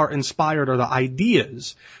 perhaps what are inspired are the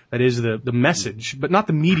ideas, that is, the message, but not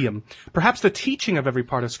the medium. Perhaps the teaching of every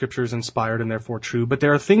part of Scripture is inspired and therefore true, but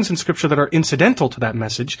there are things in Scripture that are incidental to that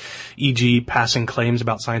message, e.g., passing claims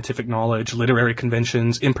about scientific knowledge, literary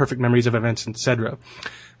conventions, imperfect memories of events, etc.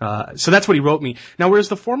 So that's what he wrote me. Now, whereas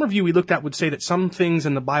the former view we looked at would say that some things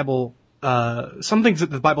in the Bible, some things that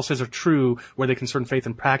the Bible says are true where they concern faith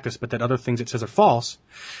and practice, but that other things it says are false.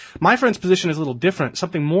 My friend's position is a little different,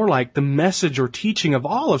 something more like the message or teaching of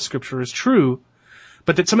all of Scripture is true,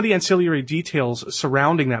 but that some of the ancillary details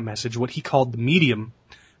surrounding that message, what he called the medium,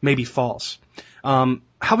 may be false.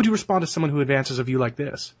 How would you respond to someone who advances a view like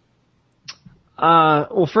this?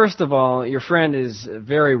 Well, first of all, your friend is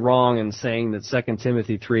very wrong in saying that 2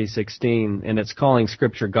 Timothy 3:16 and its calling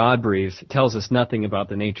Scripture God-breathed tells us nothing about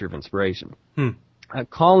the nature of inspiration.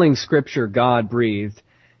 Calling Scripture God-breathed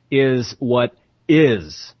is what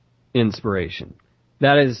is inspiration.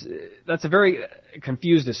 That's a very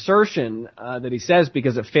confused assertion that he says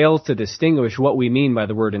because it fails to distinguish what we mean by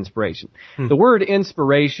the word inspiration. The word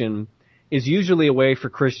inspiration is usually a way for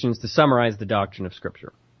Christians to summarize the doctrine of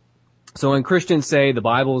Scripture. So when Christians say the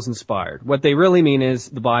Bible is inspired, what they really mean is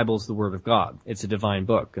the Bible is the Word of God. It's a divine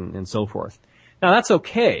book and so forth. Now that's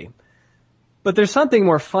okay, but there's something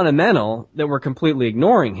more fundamental that we're completely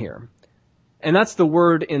ignoring here. And that's the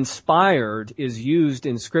word inspired is used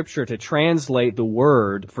in Scripture to translate the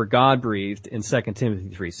word for God-breathed in 2 Timothy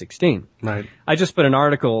 3:16. Right. I just put an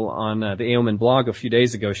article on the Ailman blog a few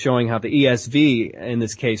days ago showing how the ESV, in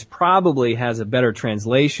this case, probably has a better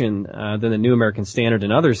translation than the New American Standard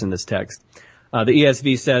and others in this text. The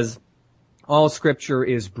ESV says, all Scripture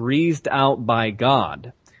is breathed out by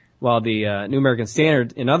God, while the New American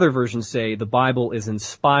Standard and other versions say the Bible is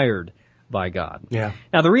inspired by God. Yeah.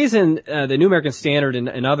 Now, the reason the New American Standard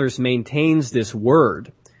and others maintains this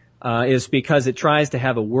word is because it tries to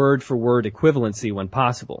have a word-for-word equivalency when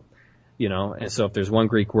possible. And so if there's one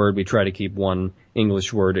Greek word, we try to keep one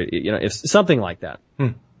English word. It's something like that.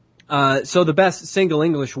 So the best single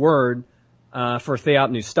English word for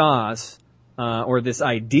theopneustos, or this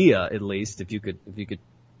idea, at least, if you could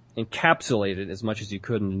encapsulate it as much as you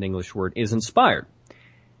could in an English word, is inspired.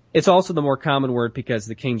 It's also the more common word because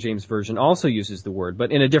the King James Version also uses the word,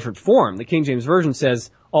 but in a different form. The King James Version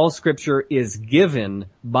says, all Scripture is given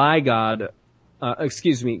by God,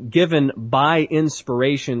 given by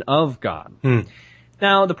inspiration of God.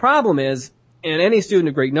 Now, the problem is, and any student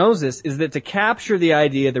of Greek knows this, is that to capture the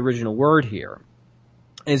idea of the original word here,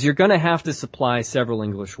 is you're going to have to supply several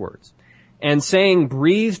English words. And saying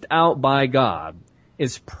breathed out by God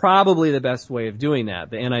is probably the best way of doing that.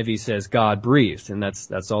 The NIV says God breathed, and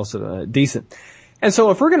that's also decent. And so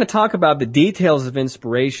if we're going to talk about the details of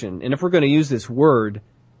inspiration, and if we're going to use this word,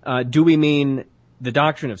 do we mean the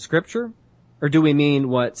doctrine of Scripture? Or do we mean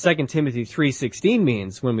what 2 Timothy 3:16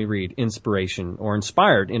 means when we read inspiration or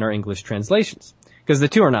inspired in our English translations? Because the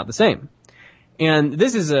two are not the same. And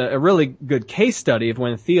this is a really good case study of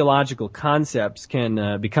when theological concepts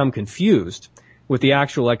can become confused with the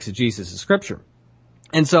actual exegesis of Scripture.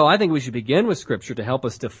 And so I think we should begin with Scripture to help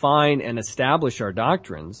us define and establish our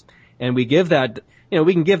doctrines. And we give that,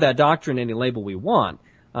 we can give that doctrine any label we want.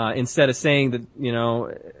 Instead of saying that,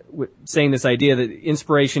 saying this idea that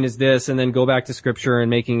inspiration is this and then go back to Scripture and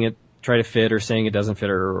making it try to fit or saying it doesn't fit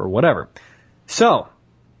or whatever. So,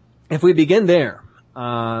 if we begin there,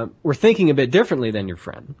 we're thinking a bit differently than your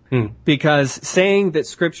friend. Because saying that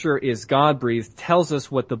Scripture is God-breathed tells us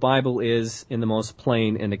what the Bible is in the most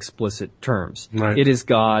plain and explicit terms. Right. It is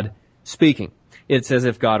God speaking. It's as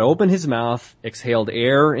if God opened his mouth, exhaled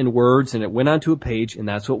air and words, and it went onto a page, and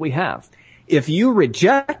that's what we have. If you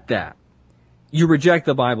reject that, you reject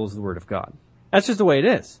the Bible as the Word of God. That's just the way it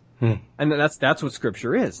is. And that's what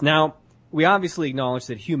Scripture is. Now, we obviously acknowledge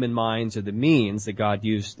that human minds are the means that God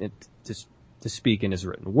used to speak in his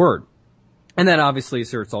written Word. And that obviously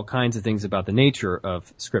asserts all kinds of things about the nature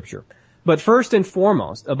of Scripture. But first and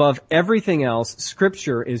foremost, above everything else,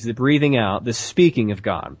 Scripture is the breathing out, the speaking of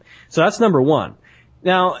God. So that's number one.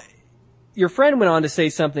 Now, your friend went on to say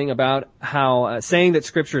something about how saying that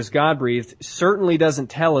Scripture is God-breathed certainly doesn't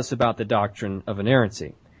tell us about the doctrine of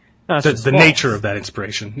inerrancy. The nature of that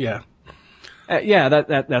inspiration, yeah.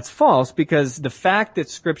 That's false, because the fact that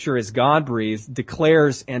Scripture is God-breathed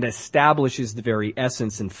declares and establishes the very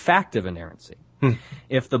essence and fact of inerrancy.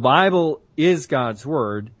 If the Bible is God's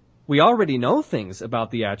Word, we already know things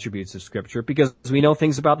about the attributes of Scripture because we know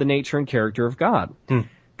things about the nature and character of God.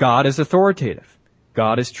 God is authoritative.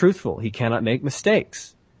 God is truthful. He cannot make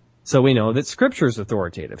mistakes. So we know that Scripture is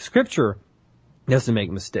authoritative. Scripture doesn't make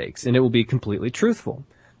mistakes, and it will be completely truthful.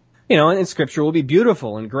 And Scripture will be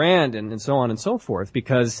beautiful and grand and so on and so forth,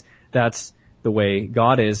 because that's the way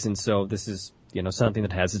God is, and so this is, something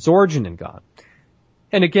that has its origin in God.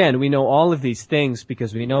 And again, we know all of these things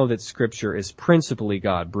because we know that Scripture is principally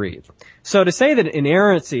God-breathed. So to say that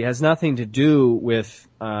inerrancy has nothing to do with,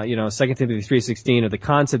 2 Timothy 3:16, or the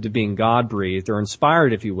concept of being God-breathed, or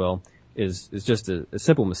inspired, if you will, is just a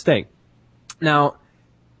simple mistake. Now,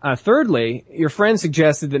 thirdly, your friend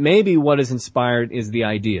suggested that maybe what is inspired is the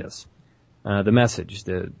ideas, the message,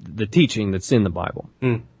 the teaching that's in the Bible.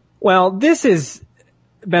 Well, this is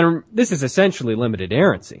essentially limited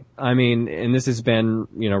inerrancy. I mean, and this has been,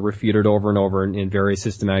 refuted over and over in various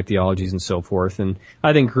systematic theologies and so forth. And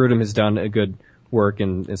I think Grudem has done a good work,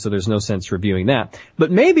 and so there's no sense reviewing that.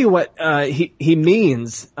 But maybe what he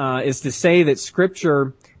means is to say that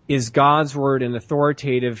Scripture is God's Word and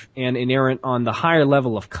authoritative and inerrant on the higher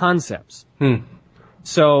level of concepts.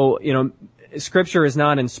 So, Scripture is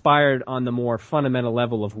not inspired on the more fundamental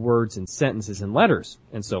level of words and sentences and letters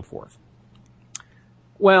and so forth.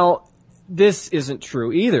 Well, this isn't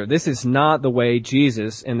true either. This is not the way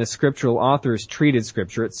Jesus and the scriptural authors treated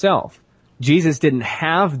Scripture itself. Jesus didn't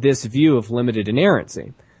have this view of limited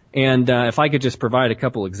inerrancy. And if I could just provide a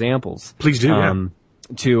couple examples. Please do,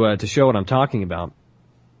 to show what I'm talking about.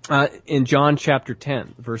 In John chapter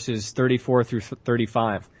 10, verses 34 through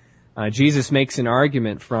 35, Jesus makes an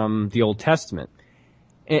argument from the Old Testament.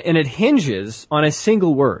 And it hinges on a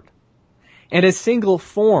single word and a single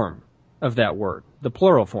form of that word, the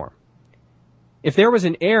plural form. If there was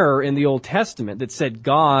an error in the Old Testament that said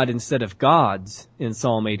God instead of gods in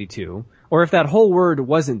Psalm 82, or if that whole word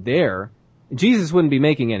wasn't there, Jesus wouldn't be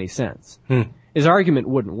making any sense. His argument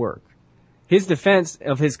wouldn't work. His defense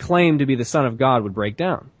of his claim to be the Son of God would break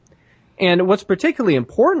down. And what's particularly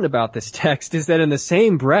important about this text is that in the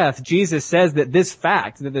same breath, Jesus says that this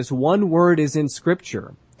fact, that this one word is in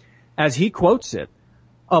Scripture, as he quotes it,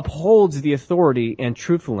 upholds the authority and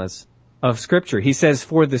truthfulness of Scripture. He says,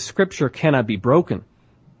 for the Scripture cannot be broken.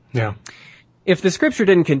 Yeah. If the Scripture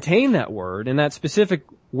didn't contain that word, and that specific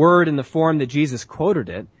word in the form that Jesus quoted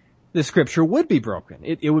it, the Scripture would be broken.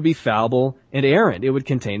 It would be fallible and errant. It would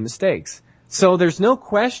contain mistakes. So there's no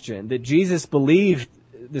question that Jesus believed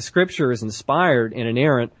the Scripture is inspired and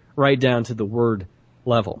inerrant right down to the word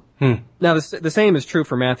level. Now, the same is true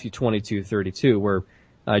for Matthew 22:32, where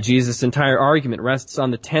Jesus' entire argument rests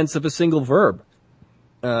on the tense of a single verb.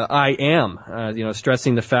 I am,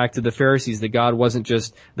 stressing the fact to the Pharisees that God wasn't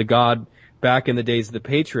just the God back in the days of the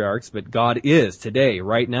patriarchs, but God is today,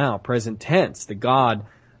 right now, present tense, the God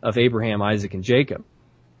of Abraham, Isaac, and Jacob.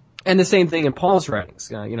 And the same thing in Paul's writings.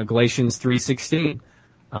 Galatians 3:16.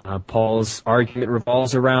 Paul's argument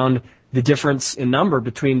revolves around the difference in number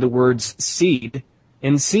between the words seed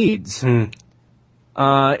and seeds.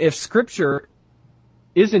 If Scripture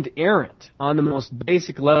isn't errant on the most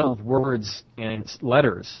basic level of words and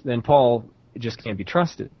letters, then Paul just can't be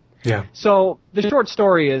trusted. Yeah. So the short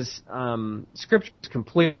story is Scripture is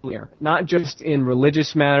completely errant, not just in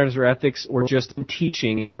religious matters or ethics or just in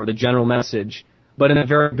teaching or the general message, but in the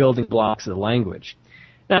very building blocks of the language.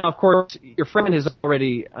 Now, of course, your friend has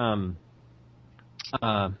already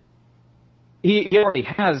he already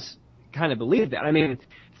has kind of believed that. I mean,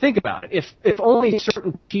 think about it. If only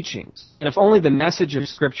certain teachings and if only the message of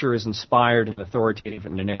Scripture is inspired and authoritative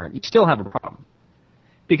and inerrant, you still have a problem.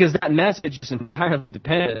 Because that message is entirely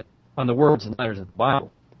dependent on the words and letters of the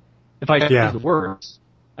Bible. If I change the words,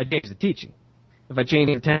 I change the teaching. If I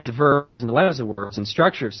change the tense of verbs and the letters of words and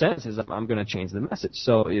structure of sentences, I'm going to change the message.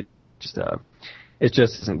 So it just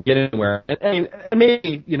doesn't get anywhere. And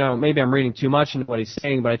maybe I'm reading too much into what he's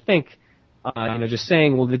saying, but I think just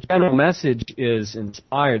saying, well, the general message is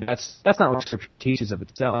inspired. That's not what Scripture teaches of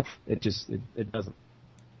itself. It doesn't.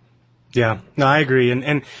 Yeah, no, I agree,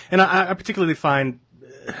 and I particularly find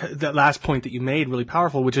that last point that you made really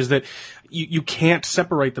powerful, which is that you can't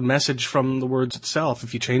separate the message from the words itself.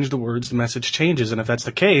 If you change the words, the message changes, and if that's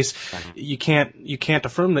the case, you can't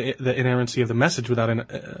affirm the inerrancy of the message without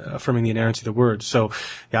affirming the inerrancy of the words. So,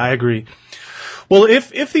 yeah, I agree. Well,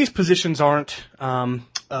 if these positions aren't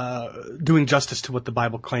doing justice to what the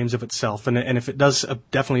Bible claims of itself, and if it does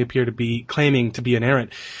definitely appear to be claiming to be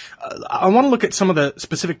inerrant, I want to look at some of the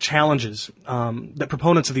specific challenges that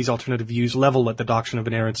proponents of these alternative views level at the doctrine of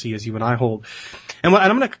inerrancy as you and I hold. And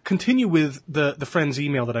I'm going to continue with the friend's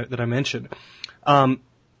email that I mentioned.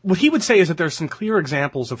 What he would say is that there are some clear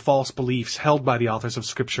examples of false beliefs held by the authors of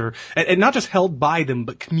Scripture, and not just held by them,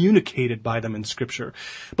 but communicated by them in Scripture,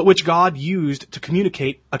 but which God used to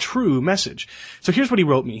communicate a true message. So here's what he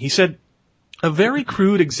wrote me. He said, a very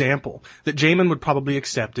crude example that Jamin would probably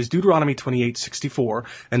accept is Deuteronomy 28:64,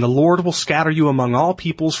 and the Lord will scatter you among all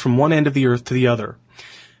peoples from one end of the earth to the other.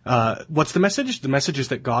 What's the message? The message is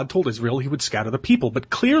that God told Israel he would scatter the people, but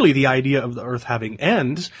clearly the idea of the earth having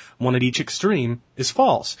ends, one at each extreme, is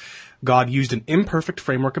false. God used an imperfect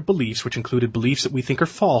framework of beliefs, which included beliefs that we think are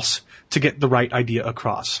false, to get the right idea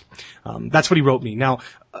across. That's what he wrote me. Now,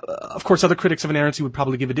 of course, other critics of inerrancy would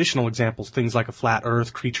probably give additional examples, things like a flat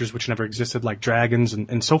earth, creatures which never existed like dragons,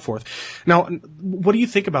 and so forth. Now, what do you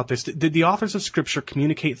think about this? Did the authors of Scripture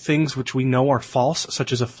communicate things which we know are false,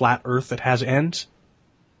 such as a flat earth that has ends?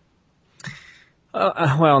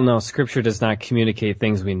 Well, no, Scripture does not communicate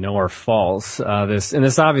things we know are false.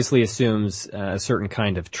 This obviously assumes a certain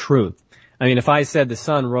kind of truth. I mean, if I said the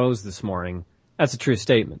sun rose this morning, that's a true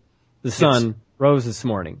statement. The sun rose this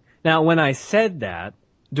morning. Now, when I said that,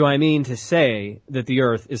 do I mean to say that the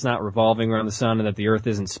earth is not revolving around the sun and that the earth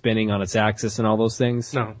isn't spinning on its axis and all those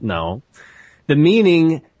things? No. The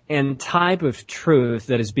meaning and type of truth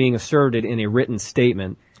that is being asserted in a written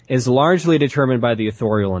statement is largely determined by the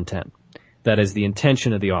authorial intent. That is the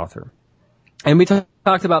intention of the author. And we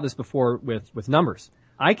talked about this before with numbers.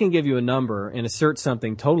 I can give you a number and assert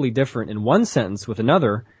something totally different in one sentence with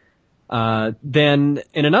another than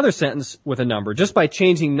in another sentence with a number, just by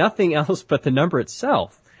changing nothing else but the number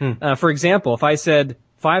itself. For example, if I said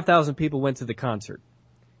 5,000 people went to the concert,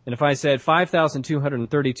 and if I said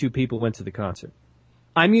 5,232 people went to the concert,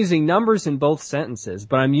 I'm using numbers in both sentences,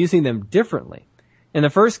 but I'm using them differently. In the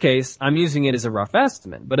first case, I'm using it as a rough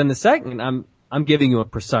estimate, but in the second, I'm giving you a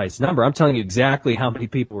precise number. I'm telling you exactly how many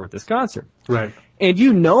people were at this concert. Right. And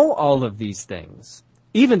you know all of these things,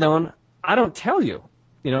 even though I don't tell you,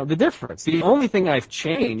 the difference. The only thing I've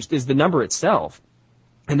changed is the number itself,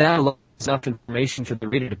 and that allows enough information for the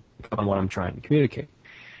reader to pick up on what I'm trying to communicate.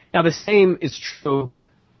 Now, the same is true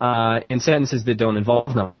in sentences that don't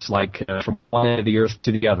involve numbers, like from one end of the earth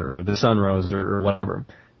to the other, or the sun rose, or whatever.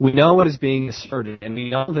 We know what is being asserted, and we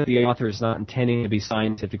know that the author is not intending to be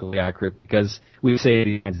scientifically accurate because we say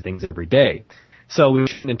these kinds of things every day. So we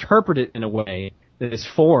should interpret it in a way that is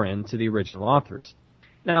foreign to the original authors.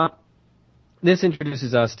 Now, this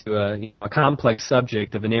introduces us to a complex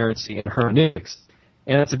subject of inerrancy and hermeneutics,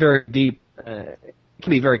 and it's a very deep, it can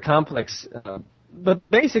be very complex. But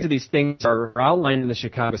basically, these things are outlined in the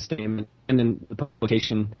Chicago Statement and in the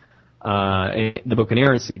publication, the book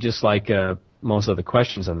Inerrancy, just like most other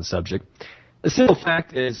questions on the subject. The simple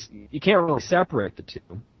fact is, you can't really separate the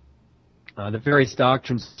two. The various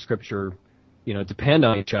doctrines of Scripture, depend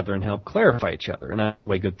on each other and help clarify each other, and that's the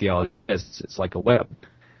way good theology is. It's like a web.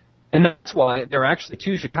 And that's why there are actually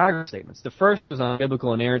two Chicago statements. The first was on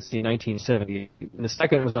biblical inerrancy in 1978, and the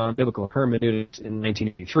second was on biblical hermeneutics in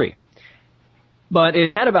 1983. But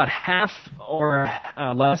it had about half or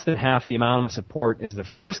less than half the amount of support as the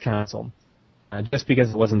first council, just because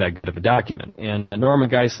it wasn't that good of a document. And Norman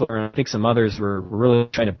Geisler and I think some others were really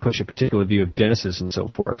trying to push a particular view of Genesis and so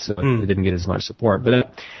forth, so it didn't get as much support.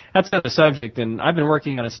 But that's another subject, and I've been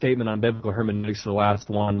working on a statement on biblical hermeneutics for the last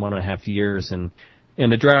 1.5 years, and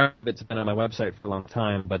the draft of it's been on my website for a long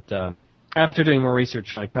time. But after doing more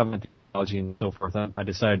research on covenant theology and so forth, I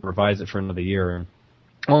decided to revise it for another year.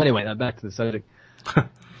 Well, anyway, back to the subject.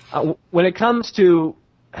 When it comes to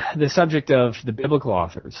the subject of the biblical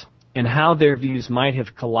authors and how their views might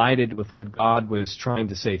have collided with what God was trying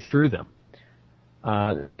to say through them,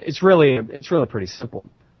 it's really pretty simple.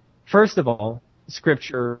 First of all,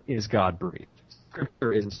 Scripture is God-breathed.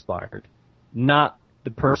 Scripture is inspired, not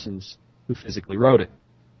the persons who physically wrote it.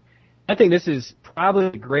 I think this is probably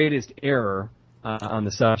the greatest error on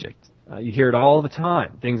the subject. You hear it all the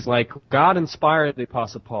time. Things like, God inspired the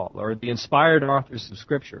Apostle Paul, or the inspired authors of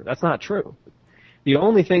Scripture. That's not true. The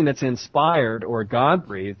only thing that's inspired or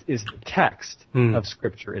God-breathed is the text of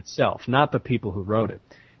Scripture itself, not the people who wrote it.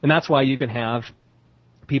 And that's why you can have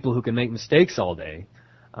people who can make mistakes all day,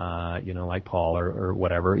 like Paul or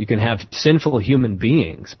whatever. You can have sinful human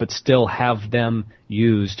beings, but still have them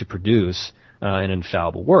used to produce an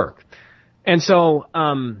infallible work. And so,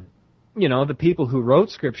 the people who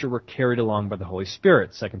wrote Scripture were carried along by the Holy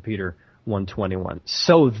Spirit, 2 Peter 1:21,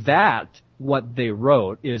 so that what they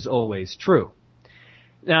wrote is always true.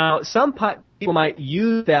 Now, some people might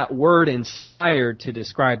use that word inspired to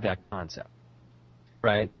describe that concept,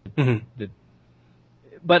 right? Mm-hmm.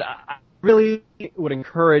 But I really would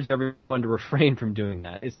encourage everyone to refrain from doing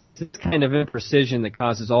that. It's this kind of imprecision that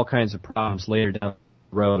causes all kinds of problems later down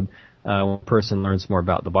the road when a person learns more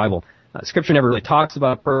about the Bible. Scripture never really talks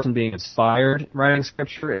about a person being inspired writing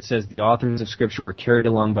Scripture. It says the authors of Scripture were carried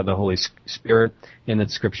along by the Holy Spirit, and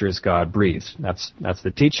that Scripture is God-breathed. That's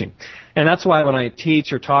the teaching. And that's why when I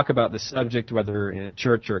teach or talk about the subject, whether in a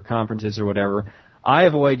church or at conferences or whatever, I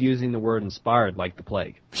avoid using the word inspired like the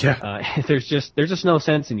plague. Yeah. There's just no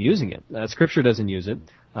sense in using it. Scripture doesn't use it.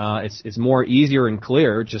 It's more easier and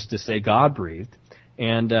clear just to say God-breathed.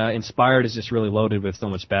 And inspired is just really loaded with so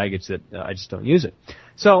much baggage that I just don't use it.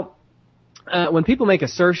 So, when people make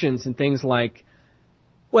assertions and things like,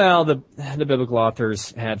 well, the biblical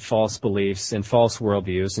authors had false beliefs and false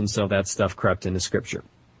worldviews, and so that stuff crept into Scripture.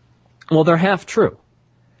 Well, they're half true.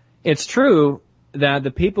 It's true that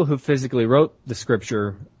the people who physically wrote the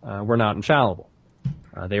Scripture were not infallible.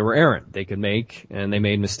 They were errant. They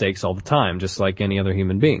made mistakes all the time, just like any other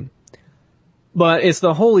human being. But it's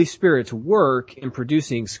the Holy Spirit's work in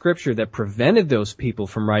producing Scripture that prevented those people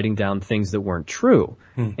from writing down things that weren't true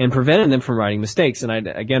and prevented them from writing mistakes. And I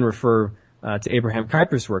again refer to Abraham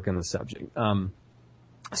Kuyper's work on the subject. The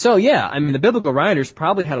biblical writers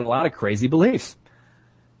probably had a lot of crazy beliefs,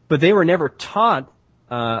 but they were never taught,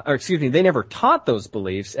 they never taught those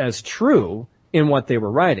beliefs as true in what they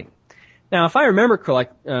were writing. Now, if I remember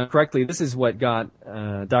correctly, this is what got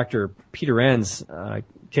Dr. Peter Enns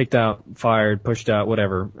kicked out, fired, pushed out,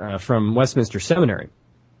 whatever, from Westminster Seminary.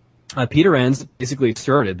 Peter Enns basically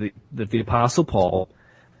asserted that the Apostle Paul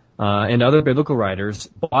and other biblical writers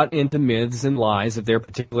bought into myths and lies of their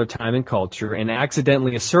particular time and culture and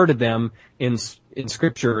accidentally asserted them in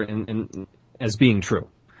Scripture and as being true.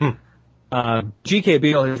 G.K.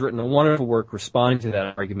 Beale has written a wonderful work responding to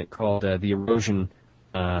that argument called The Erosion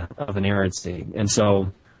of Inerrancy. And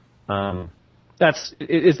so,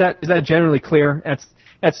 is that generally clear?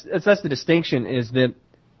 That's the distinction, is that,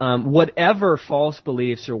 whatever false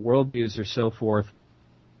beliefs or worldviews or so forth,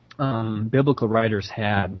 biblical writers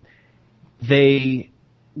had, they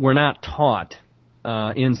were not taught,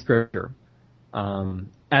 in Scripture,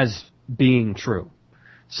 as being true.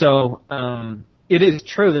 So, it is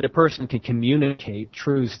true that a person can communicate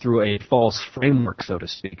truths through a false framework, so to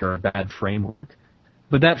speak, or a bad framework.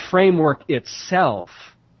 But that framework itself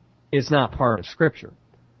is not part of Scripture.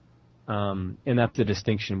 And that's the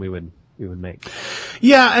distinction we would we would make.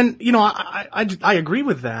 Yeah, and I agree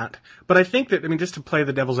with that, but I think that, just to play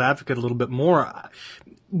the devil's advocate a little bit more,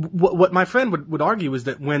 what my friend would argue is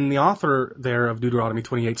that when the author there of Deuteronomy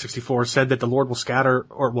 28:64 said that the Lord will scatter,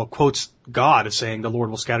 quotes God as saying the Lord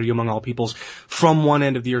will scatter you among all peoples from one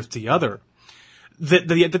end of the earth to the other, that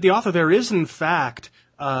the author there is in fact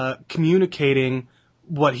communicating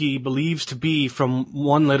what he believes to be from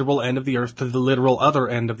one literal end of the earth to the literal other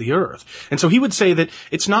end of the earth. And so he would say that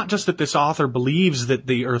it's not just that this author believes that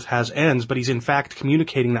the earth has ends, but he's in fact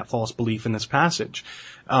communicating that false belief in this passage.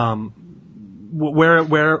 Where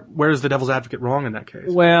is the devil's advocate wrong in that case?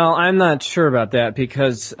 Well, I'm not sure about that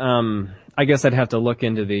because I guess I'd have to look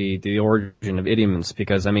into the origin of idioms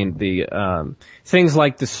because the things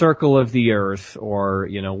like the circle of the earth or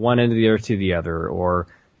one end of the earth to the other or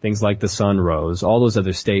things like the sun rose, all those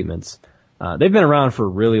other statements, they've been around for a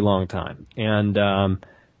really long time. And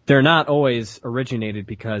they're not always originated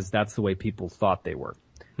because that's the way people thought they were.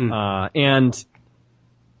 And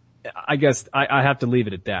I guess I have to leave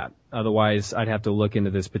it at that. Otherwise, I'd have to look into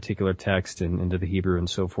this particular text and into the Hebrew and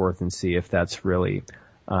so forth and see if that's really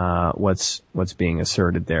what's being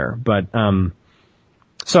asserted there. But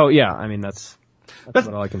so yeah, that's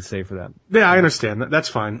what all I can say for that. Yeah, I understand. That's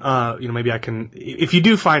fine. Maybe I can, if you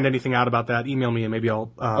do find anything out about that, email me and maybe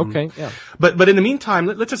I'll, okay, yeah. But in the meantime,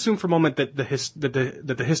 let's assume for a moment that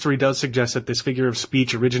the history does suggest that this figure of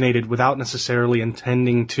speech originated without necessarily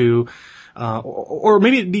intending to, or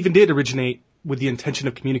maybe it even did originate with the intention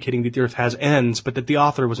of communicating that the earth has ends, but that the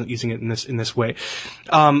author wasn't using it in this way.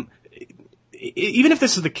 Even if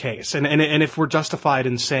this is the case, and if we're justified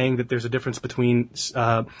in saying that there's a difference between,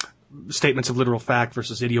 statements of literal fact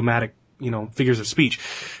versus idiomatic, figures of speech.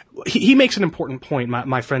 He makes an important point,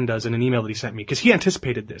 my friend does, in an email that he sent me, because he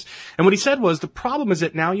anticipated this. And what he said was, the problem is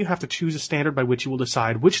that now you have to choose a standard by which you will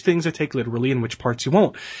decide which things to take literally and which parts you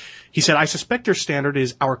won't. He said, I suspect your standard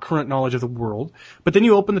is our current knowledge of the world, but then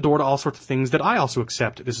you open the door to all sorts of things that I also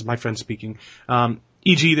accept. This is my friend speaking.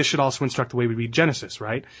 E.g., this should also instruct the way we read Genesis,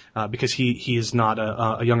 right? Because he is not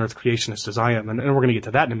a young earth creationist as I am, and we're going to get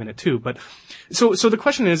to that in a minute too. But so the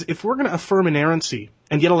question is, if we're going to affirm inerrancy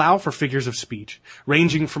and yet allow for figures of speech,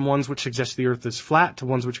 ranging from ones which suggest the earth is flat to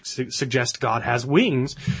ones which suggest God has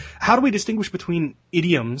wings, how do we distinguish between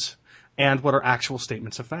idioms and what are actual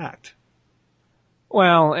statements of fact?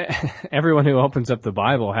 Well, everyone who opens up the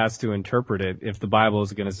Bible has to interpret it if the Bible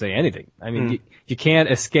is going to say anything. You can't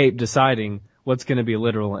escape deciding what's going to be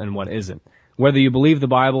literal and what isn't. Whether you believe the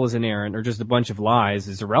Bible is inerrant or just a bunch of lies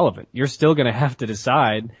is irrelevant. You're still going to have to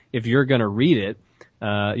decide if you're going to read it,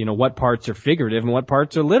 what parts are figurative and what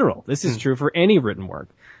parts are literal. This is true for any written work.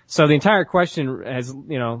 So the entire question has,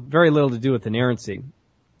 very little to do with inerrancy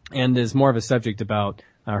and is more of a subject about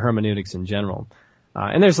hermeneutics in general.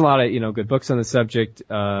 And there's a lot of, good books on the subject.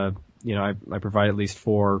 I provide at least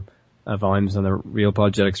 4 volumes on the Real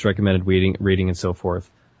Apologetics recommended reading and so forth.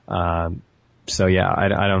 So yeah,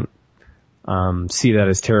 I don't see that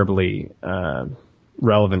as terribly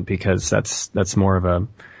relevant because that's more of a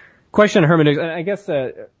question on hermeneutics. I guess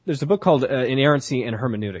there's a book called Inerrancy and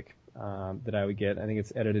Hermeneutic that I would get. I think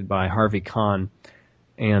it's edited by Harvey Kahn,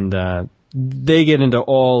 and they get into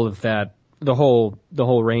all of that, the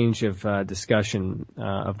whole range of discussion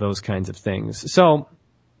of those kinds of things. So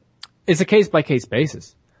it's a case by case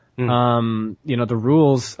basis. The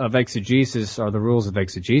rules of exegesis are the rules of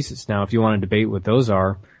exegesis. Now, if you want to debate what those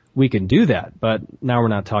are, we can do that, but now we're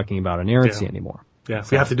not talking about inerrancy anymore. Yeah,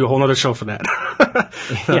 we have to do a whole other show for that.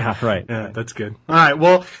 Yeah, right. Yeah, that's good. All right,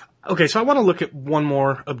 well, okay, so I want to look at one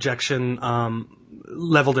more objection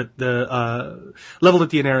leveled at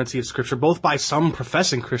the inerrancy of Scripture, both by some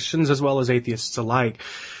professing Christians as well as atheists alike.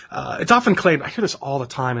 It's often claimed, I hear this all the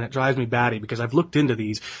time, and it drives me batty because I've looked into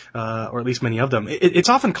these, or at least many of them. It's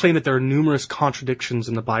often claimed that there are numerous contradictions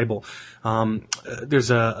in the Bible. There's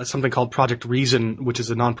something called Project Reason, which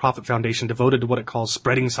is a nonprofit foundation devoted to what it calls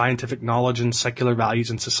spreading scientific knowledge and secular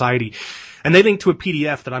values in society. And they link to a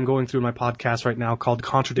PDF that I'm going through in my podcast right now called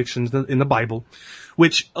Contradictions in the Bible,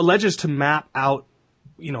 which alleges to map out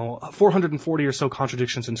 440 or so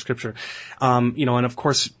contradictions in Scripture. And of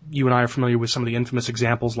course, you and I are familiar with some of the infamous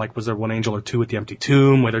examples, like was there one angel or two at the empty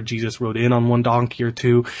tomb, whether Jesus rode in on one donkey or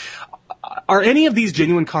two. Are any of these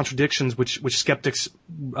genuine contradictions which skeptics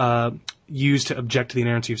use to object to the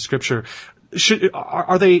inerrancy of Scripture,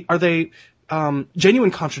 are they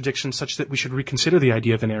genuine contradictions such that we should reconsider the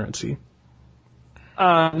idea of inerrancy?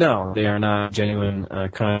 No, they are not genuine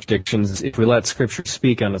contradictions. If we let Scripture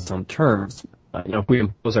speak on its own terms, if we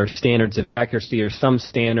impose our standards of accuracy or some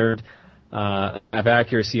standard of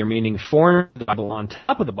accuracy or meaning for the Bible on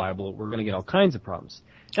top of the Bible, we're going to get all kinds of problems.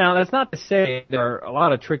 Now, that's not to say there are a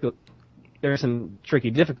lot of there's some tricky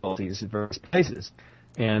difficulties in various places.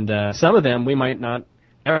 And some of them we might not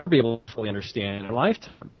ever be able to fully understand in our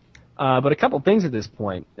lifetime. But a couple things at this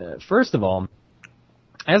point. First of all,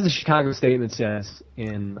 as the Chicago Statement says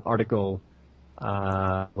in Article,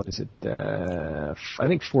 I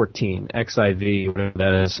think 14, XIV, whatever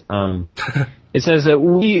that is, it says that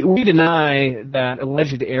we deny that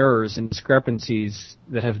alleged errors and discrepancies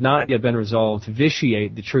that have not yet been resolved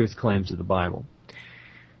vitiate the truth claims of the Bible.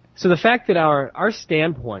 So the fact that our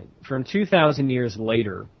standpoint from 2,000 years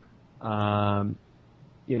later, we're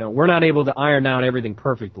not able to iron out everything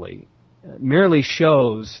perfectly, merely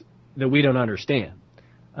shows that we don't understand.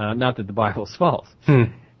 Not that the Bible is false.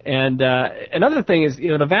 And another thing is,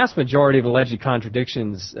 the vast majority of alleged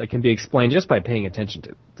contradictions can be explained just by paying attention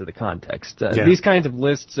to the context. These kinds of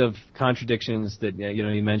lists of contradictions that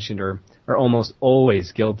you mentioned are almost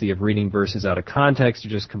always guilty of reading verses out of context or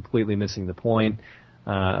just completely missing the point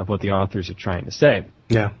of what the authors are trying to say.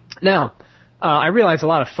 Yeah. Now, I realize a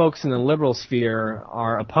lot of folks in the liberal sphere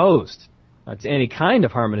are opposed to any kind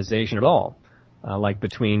of harmonization at all, like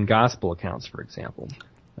between gospel accounts, for example.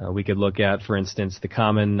 We could look at, for instance, the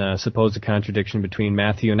common supposed contradiction between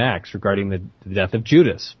Matthew and Acts regarding the death of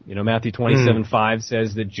Judas. Matthew 27:5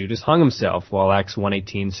 says that Judas hung himself, while Acts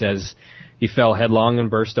 1:18 says he fell headlong and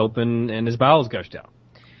burst open and his bowels gushed out.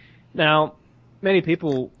 Now, many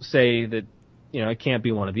people say that, it can't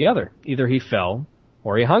be one or the other. Either he fell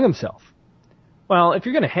or he hung himself. Well, if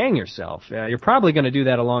you're going to hang yourself, you're probably going to do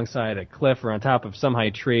that alongside a cliff or on top of some high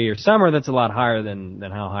tree or somewhere that's a lot higher than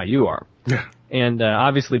how high you are. Yeah. And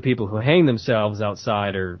obviously people who hang themselves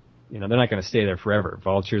outside are, they're not going to stay there forever.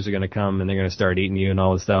 Vultures are going to come and they're going to start eating you and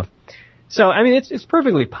all this stuff. So, it's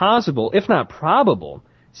perfectly possible, if not probable,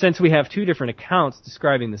 since we have two different accounts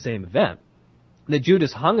describing the same event, that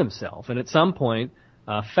Judas hung himself and at some point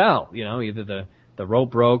fell. Either the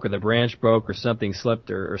rope broke or the branch broke or something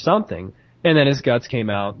slipped or something. And then his guts came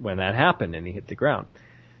out when that happened and he hit the ground.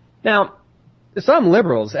 Now, some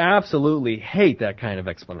liberals absolutely hate that kind of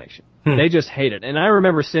explanation. They just hate it. And I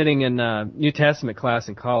remember sitting in New Testament class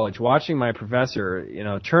in college watching my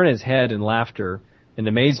professor, turn his head in laughter and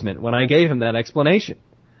amazement when I gave him that explanation.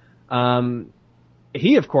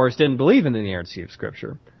 He, of course, didn't believe in the inerrancy of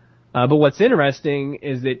Scripture. But what's interesting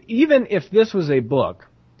is that even if this was a book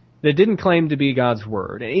that didn't claim to be God's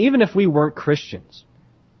Word, and even if we weren't Christians,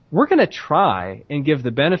 we're going to try and give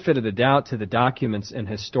the benefit of the doubt to the documents and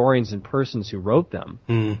historians and persons who wrote them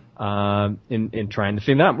in trying to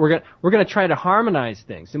figure them out. We're going to try to harmonize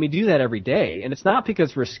things, and we do that every day. And it's not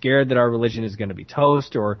because we're scared that our religion is going to be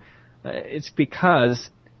toast, or it's because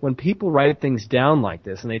when people write things down like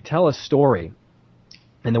this and they tell a story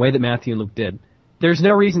in the way that Matthew and Luke did, there's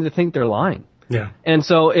no reason to think they're lying. Yeah. And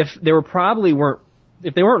so if they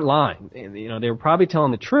weren't lying, they were probably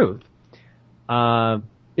telling the truth.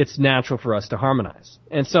 It's natural for us to harmonize.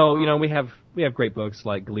 And so, we have great books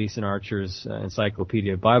like Gleason Archer's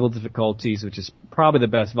Encyclopedia of Bible Difficulties, which is probably the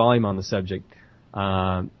best volume on the subject.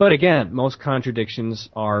 But again, most contradictions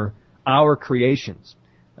are our creations,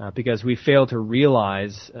 because we fail to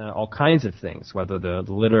realize all kinds of things, whether the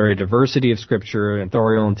literary diversity of Scripture,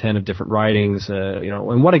 authorial intent of different writings,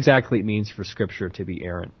 and what exactly it means for Scripture to be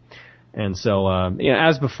errant. And so,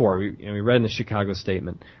 as before, we read in the Chicago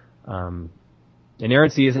Statement,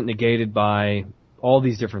 inerrancy isn't negated by all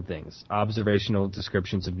these different things, observational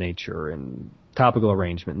descriptions of nature and topical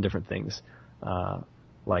arrangement and different things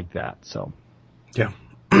like that. So, yeah,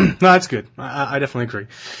 no, that's good. I definitely agree.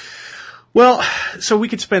 Well, so we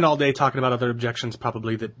could spend all day talking about other objections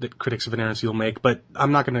probably that critics of inerrancy will make, but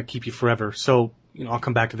I'm not going to keep you forever. So, I'll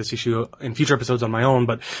come back to this issue in future episodes on my own.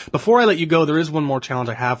 But before I let you go, there is one more challenge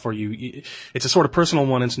I have for you. It's a sort of personal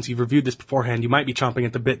one, and since you've reviewed this beforehand, you might be chomping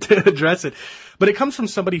at the bit to address it. But it comes from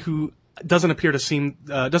somebody who doesn't appear to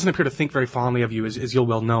think very fondly of you, as you'll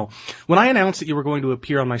well know. When I announced that you were going to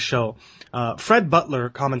appear on my show, Fred Butler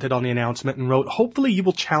commented on the announcement and wrote, "Hopefully you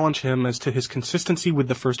will challenge him as to his consistency with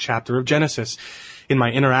the first chapter of Genesis. In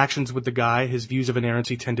my interactions with the guy, his views of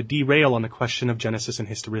inerrancy tend to derail on the question of Genesis and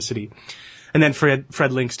historicity." And then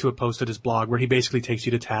Fred links to a post at his blog where he basically takes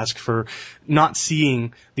you to task for not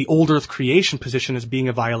seeing the old earth creation position as being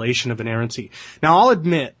a violation of inerrancy. Now, I'll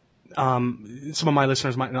admit, some of my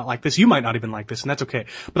listeners might not like this. You might not even like this, and that's okay.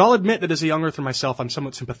 But I'll admit that as a young earther myself, I'm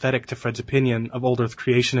somewhat sympathetic to Fred's opinion of old earth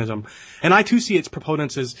creationism. And I too see its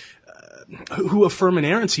proponents as who affirm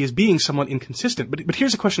inerrancy as being somewhat inconsistent. But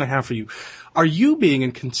here's a question I have for you. Are you being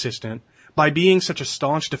inconsistent by being such a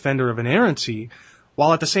staunch defender of inerrancy,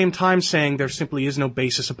 while at the same time saying there simply is no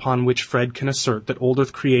basis upon which Fred can assert that old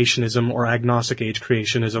earth creationism or agnostic age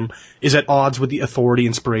creationism is at odds with the authority,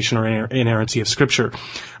 inspiration, or inerrancy of Scripture.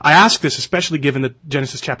 I ask this especially given that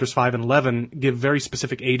Genesis chapters 5 and 11 give very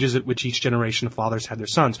specific ages at which each generation of fathers had their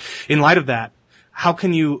sons. In light of that, how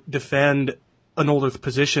can you defend an old earth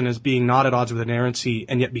position as being not at odds with inerrancy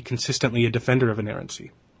and yet be consistently a defender of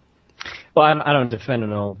inerrancy? Well, I don't defend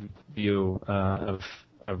an old view of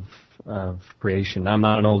creation. I'm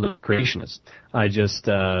not an old creationist. I just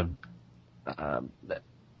I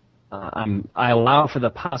allow for the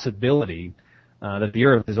possibility that the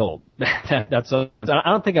earth is old. That's I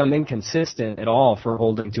don't think I'm inconsistent at all for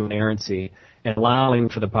holding to inerrancy and allowing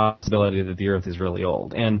for the possibility that the earth is really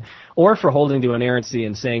old, or for holding to inerrancy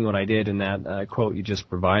and saying what I did in that quote you just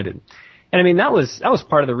provided. And I mean, that was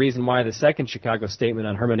part of the reason why the second Chicago Statement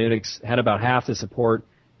on hermeneutics had about half the support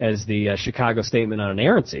as the Chicago Statement on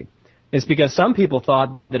inerrancy. It's because some people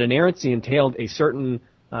thought that inerrancy entailed a certain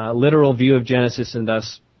literal view of Genesis and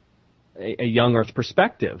thus a young earth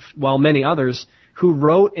perspective, while many others who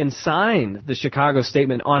wrote and signed the Chicago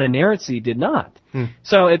Statement on inerrancy did not.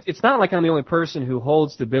 So it's not like I'm the only person who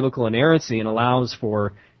holds the biblical inerrancy and allows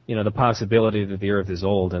for, the possibility that the earth is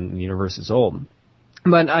old and the universe is old.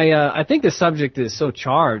 But I think the subject is so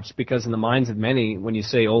charged because in the minds of many, when you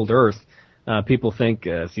say old earth, people think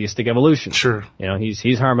theistic evolution. Sure.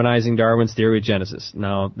 He's harmonizing Darwin's theory of Genesis.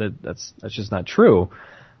 No, that's just not true.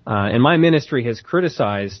 And my ministry has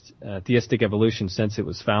criticized theistic evolution since it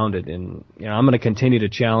was founded. And I'm going to continue to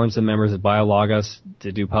challenge the members of BioLogos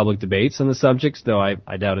to do public debates on the subjects, though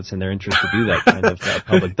I doubt it's in their interest to do that kind of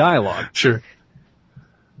public dialogue. Sure.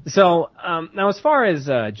 So now, as far as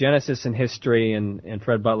Genesis and history and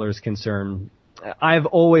Fred Butler is concerned, I've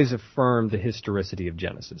always affirmed the historicity of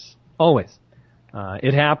Genesis. Always.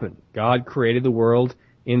 It happened. God created the world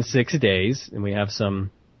in 6 days, and we have some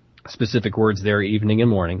specific words there, evening and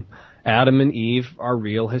morning. Adam and Eve are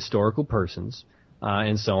real historical persons,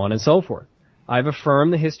 and so on and so forth. I've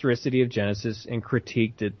affirmed the historicity of Genesis and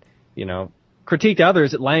critiqued it, critiqued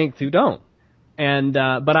others at length who don't. And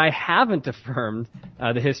but I haven't affirmed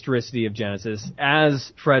the historicity of Genesis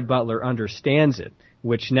as Fred Butler understands it,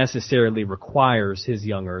 which necessarily requires his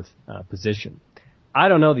young earth position. I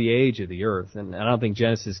don't know the age of the earth, and I don't think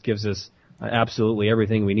Genesis gives us absolutely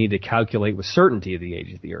everything we need to calculate with certainty the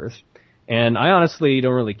age of the earth. And I honestly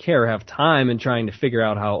don't really have time in trying to figure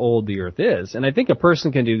out how old the earth is. And I think a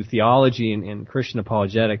person can do theology and Christian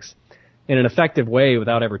apologetics in an effective way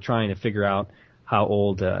without ever trying to figure out how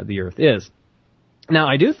old the earth is. Now,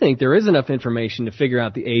 I do think there is enough information to figure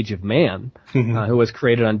out the age of man, who was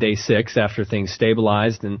created on day 6 after things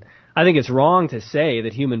stabilized. And I think it's wrong to say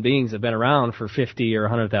that human beings have been around for 50 or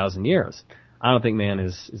 100,000 years. I don't think man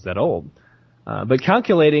is that old. But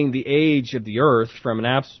calculating the age of the earth from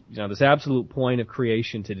this absolute point of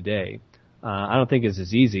creation to today, I don't think is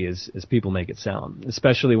as easy as people make it sound,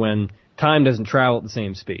 especially when time doesn't travel at the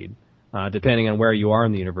same speed, depending on where you are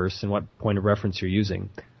in the universe and what point of reference you're using,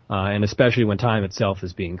 and especially when time itself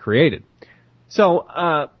is being created. So,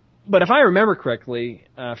 but if I remember correctly,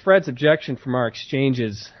 Fred's objection from our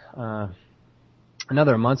exchanges a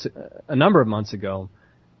number of months ago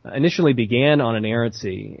initially began on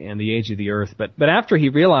inerrancy and the age of the earth, but after he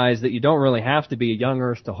realized that you don't really have to be a young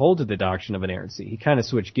earth to hold to the doctrine of inerrancy, he kind of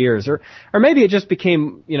switched gears, or maybe it just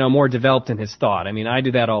became, more developed in his thought. I mean, I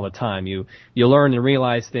do that all the time. You learn and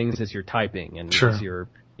realize things as you're typing and Sure. as you're,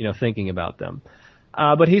 thinking about them.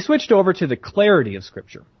 But he switched over to the clarity of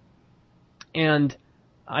Scripture. And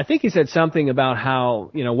I think he said something about how,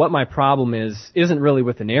 what my problem isn't really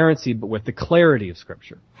with inerrancy, but with the clarity of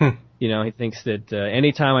Scripture. He thinks that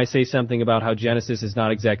anytime I say something about how Genesis is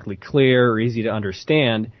not exactly clear or easy to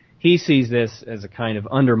understand, he sees this as a kind of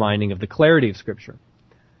undermining of the clarity of Scripture.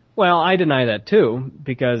 Well, I deny that too,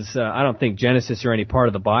 because I don't think Genesis or any part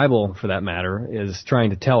of the Bible, for that matter, is trying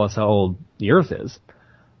to tell us how old the earth is.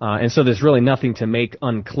 And so there's really nothing to make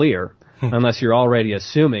unclear, unless you're already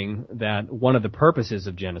assuming that one of the purposes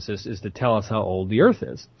of Genesis is to tell us how old the earth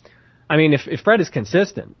is. I mean, if Fred is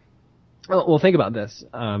consistent, well, think about this.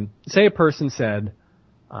 Say a person said,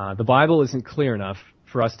 the Bible isn't clear enough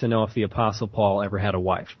for us to know if the Apostle Paul ever had a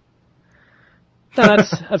wife. Now,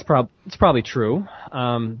 it's probably true.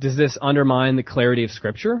 Does this undermine the clarity of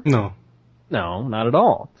Scripture? No. No, not at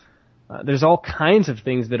all. There's all kinds of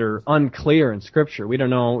things that are unclear in Scripture. We don't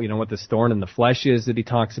know, what this thorn in the flesh is that he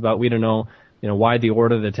talks about. We don't know, why the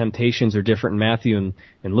order of the temptations are different in Matthew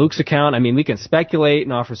and Luke's account. I mean, we can speculate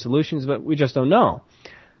and offer solutions, but we just don't know.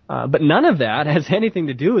 But none of that has anything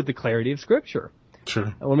to do with the clarity of Scripture.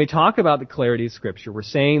 Sure. When we talk about the clarity of Scripture, we're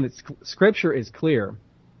saying that Scripture is clear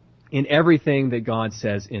in everything that God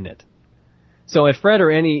says in it. So if Fred or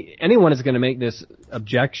anyone is going to make this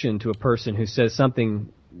objection to a person who says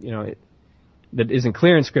something, that isn't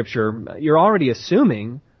clear in Scripture, you're already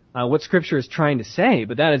assuming what Scripture is trying to say,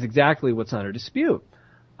 but that is exactly what's under dispute.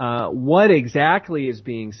 What exactly is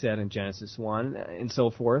being said in Genesis 1 and so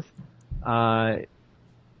forth? Does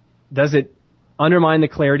it undermine the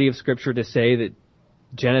clarity of Scripture to say that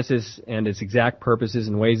Genesis and its exact purposes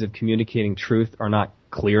and ways of communicating truth are not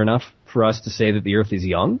clear enough for us to say that the earth is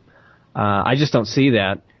young? I just don't see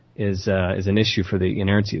that as an issue for the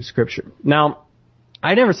inerrancy of Scripture. Now,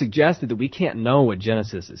 I never suggested that we can't know what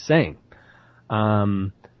Genesis is saying.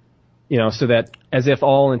 So that as if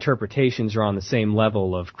all interpretations are on the same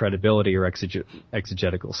level of credibility or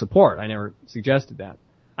exegetical support. I never suggested that.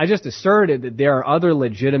 I just asserted that there are other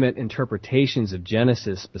legitimate interpretations of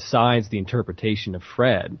Genesis besides the interpretation of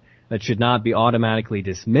Fred that should not be automatically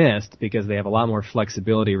dismissed because they have a lot more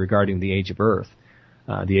flexibility regarding the age of Earth,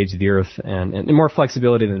 the age of the Earth, and more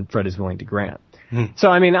flexibility than Fred is willing to grant. So,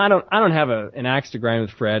 I mean, I don't have an axe to grind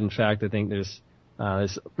with Fred. In fact, I think there's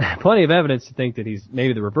plenty of evidence to think that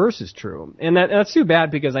maybe the reverse is true. And that's too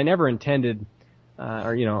bad because I never intended,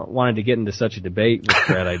 wanted to get into such a debate with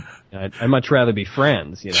Fred. I'd much rather be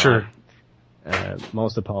friends, Sure.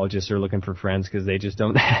 Most apologists are looking for friends because they just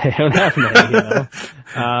don't have many,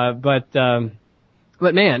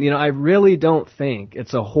 But man, I really don't think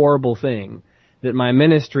it's a horrible thing that my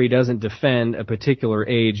ministry doesn't defend a particular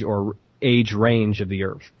age or age range of the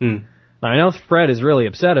earth. Now, I know Fred is really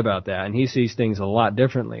upset about that, and he sees things a lot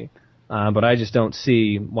differently, but I just don't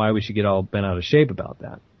see why we should get all bent out of shape about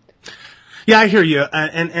that. Yeah, I hear you.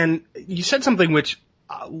 And you said something which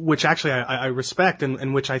actually I respect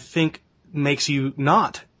and which I think makes you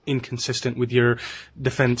not inconsistent with your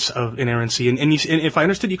defense of inerrancy. And if I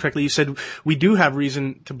understood you correctly, you said we do have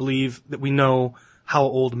reason to believe that we know how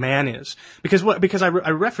old man is. Because I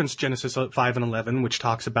referenced Genesis 5 and 11, which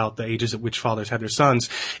talks about the ages at which fathers had their sons.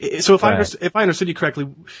 So if I understood you correctly,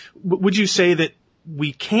 would you say that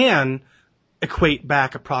we can equate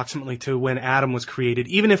back approximately to when Adam was created,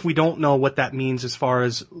 even if we don't know what that means as far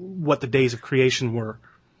as what the days of creation were?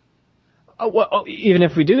 Even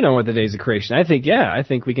if we do know what the days of creation, I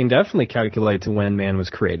think we can definitely calculate to when man was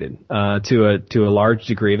created, to a large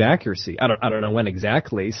degree of accuracy. I don't know when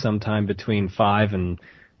exactly, sometime between 5 and,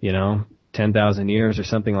 10,000 years or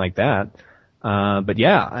something like that. But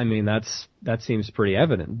yeah, I mean, that seems pretty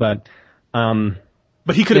evident. But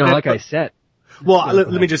he could have been, like I said. Well, let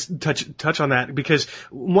me just touch on that because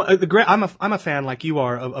I'm a fan like you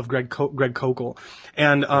are of Greg Koukl,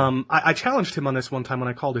 and I challenged him on this one time when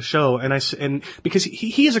I called his show, and because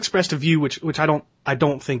he has expressed a view which I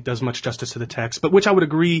don't think does much justice to the text, but which I would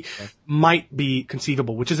agree might be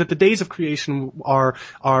conceivable, which is that the days of creation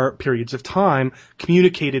are periods of time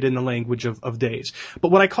communicated in the language of days. But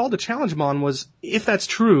what I called to challenge him on was, if that's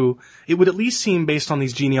true, it would at least seem, based on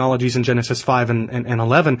these genealogies in Genesis 5 and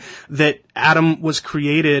 11, that Adam was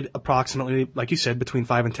created approximately, like you said, between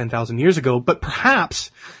 5 and 10,000 years ago, but perhaps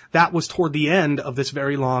that was toward the end of this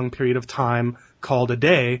very long period of time called a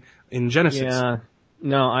day in Genesis. Yeah.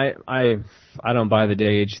 No, I don't buy the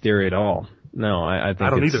day age theory at all. No, I think I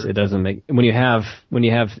don't either. It doesn't make, when you have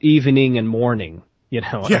evening and morning,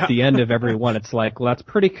 at the end of every one, it's like, well, that's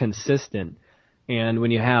pretty consistent. And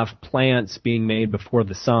when you have plants being made before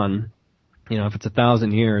the sun, if it's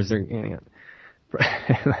 1,000 years, they're,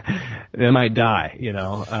 they might die,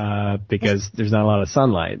 because there's not a lot of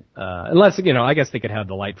sunlight. Unless, I guess they could have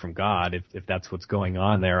the light from God if that's what's going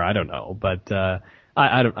on there. I don't know. But,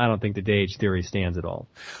 I don't think the day age theory stands at all.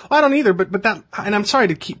 Well, I don't either, but that, and I'm sorry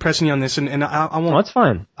to keep pressing you on this, and I won't. No, that's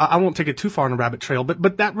fine. I won't take it too far on a rabbit trail,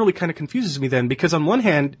 but that really kind of confuses me then, because on one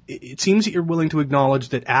hand, it seems that you're willing to acknowledge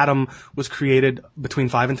that Adam was created between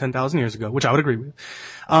 5 and 10,000 years ago, which I would agree with.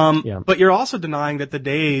 But you're also denying that the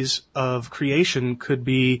days of creation could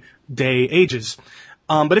be day ages.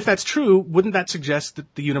 But if that's true, wouldn't that suggest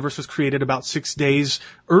that the universe was created about 6 days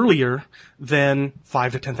earlier than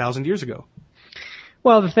 5 to 10,000 years ago?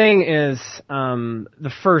 Well, the thing is,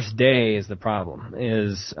 the first day is the problem,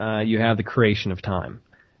 is you have the creation of time.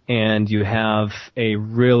 And you have a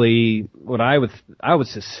really, what I would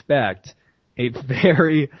suspect, a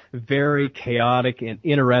very, very chaotic and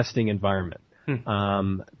interesting environment.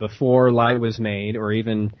 Before light was made, or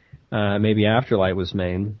even maybe after light was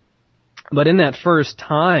made. But in that first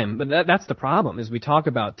time, that's the problem, is we talk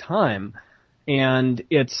about time, and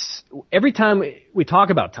it's, every time we talk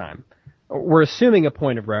about time, we're assuming a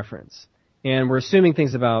point of reference, and we're assuming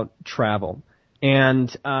things about travel. And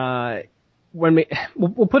when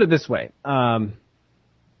we'll put it this way,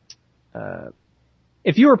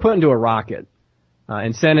 if you were put into a rocket,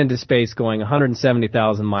 and sent into space going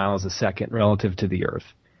 170,000 miles a second relative to the Earth.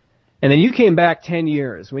 And then you came back 10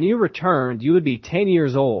 years. When you returned, you would be 10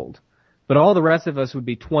 years old, but all the rest of us would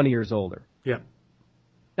be 20 years older. Yeah.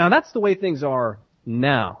 Now, that's the way things are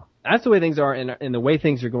now. That's the way things are in the way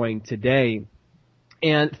things are going today.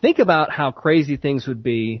 And think about how crazy things would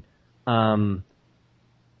be when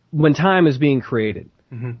time is being created.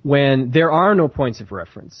 Mm-hmm. When there are no points of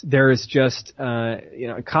reference. There is just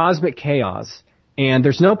cosmic chaos, and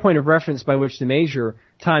there's no point of reference by which to measure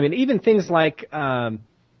time. And even things like the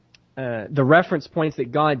reference points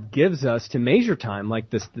that God gives us to measure time, like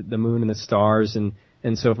the moon and the stars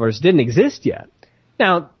and so forth, didn't exist yet.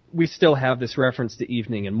 Now, we still have this reference to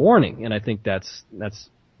evening and morning, and I think that's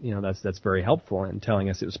very helpful in telling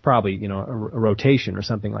us it was probably, a rotation or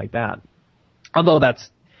something like that. Although that's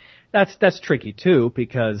tricky too,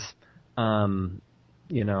 because, what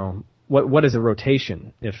is a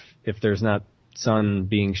rotation if there's not sun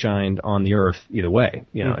being shined on the earth either way?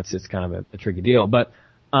 It's kind of a tricky deal. But,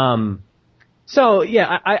 so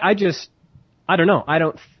yeah, I don't know. I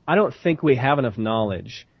don't think we have enough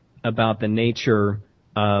knowledge about the nature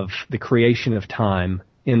of the creation of time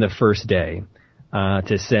in the first day,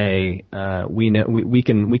 to say, we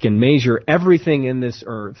can measure everything in this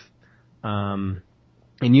earth, and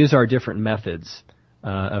use our different methods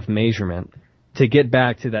of measurement to get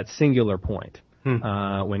back to that singular point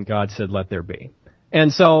when God said, "Let there be."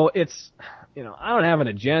 And so it's, I don't have an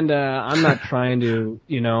agenda. I'm not trying to,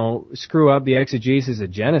 screw up the exegesis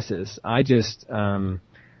of Genesis. I just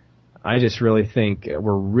really think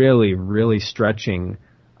we're really, really stretching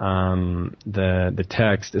the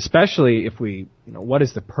text, especially if we, what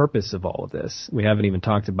is the purpose of all of this? We haven't even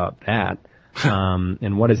talked about that.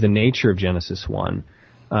 And what is the nature of Genesis 1?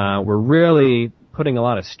 We're really putting a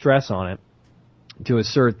lot of stress on it to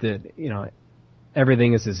assert that,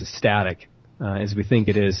 everything is as static as we think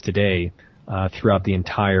it is today throughout the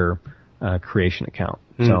entire creation account.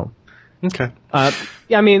 So, okay.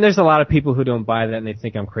 There's a lot of people who don't buy that, and they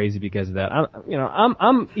think I'm crazy because of that.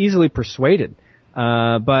 I'm easily persuaded,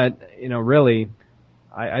 but really,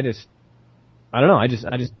 I don't know. I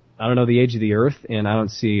don't know the age of the Earth, and I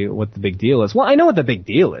don't see what the big deal is. Well, I know what the big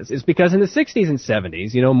deal is. It's because in the 60s and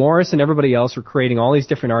 70s, Morris and everybody else were creating all these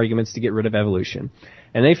different arguments to get rid of evolution.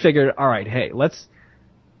 And they figured, all right, hey, let's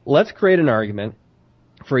create an argument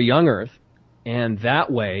for a young Earth, and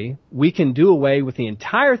that way we can do away with the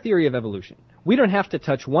entire theory of evolution. We don't have to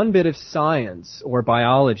touch one bit of science or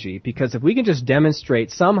biology, because if we can just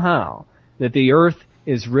demonstrate somehow that the Earth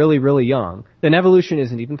is really, really young, then evolution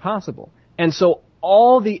isn't even possible. And so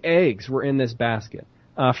all the eggs were in this basket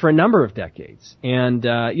for a number of decades. And,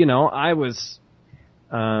 I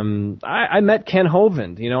met Ken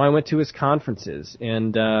Hovind. I went to his conferences,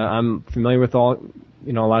 and I'm familiar with a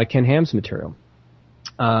lot of Ken Ham's material.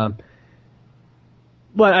 But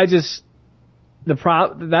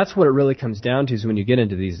that's what it really comes down to, is when you get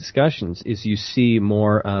into these discussions, is you see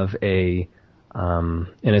more of an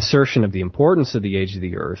assertion of the importance of the age of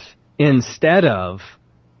the Earth instead of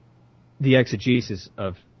the exegesis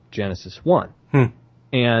of Genesis 1.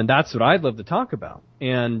 And that's what I'd love to talk about.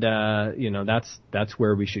 And, that's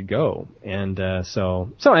where we should go. And,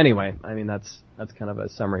 so anyway, that's kind of a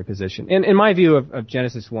summary position. And in my view of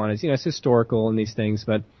Genesis 1 is, it's historical and these things,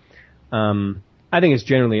 but, I think it's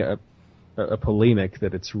generally a polemic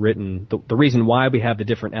that it's written. The reason why we have the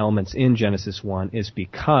different elements in Genesis 1 is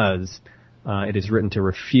because, it is written to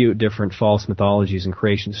refute different false mythologies and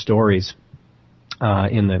creation stories,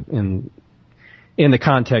 in the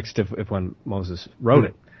context of when Moses wrote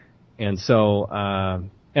it. And so,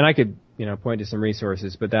 and I could, point to some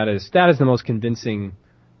resources, but that is the most convincing,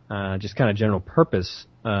 just kind of general purpose,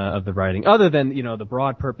 of the writing, other than, the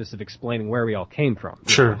broad purpose of explaining where we all came from.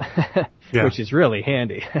 Sure. Yeah. Which is really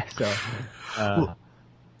handy. So,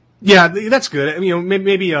 yeah, that's good.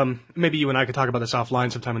 Maybe you and I could talk about this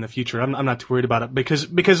offline sometime in the future. I'm not too worried about it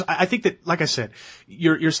because I think that, like I said,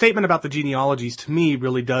 your statement about the genealogies to me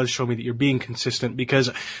really does show me that you're being consistent,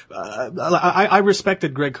 because I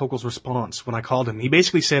respected Greg Koukl's response when I called him. He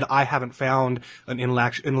basically said, I haven't found an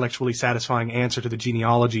intellectually satisfying answer to the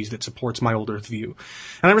genealogies that supports my old Earth view.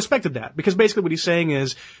 And I respected that, because basically what he's saying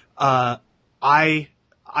is, I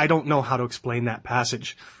don't know how to explain that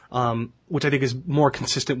passage. Which I think is more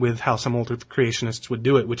consistent with how some old Earth creationists would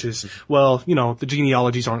do it, which is, the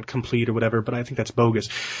genealogies aren't complete or whatever, but I think that's bogus.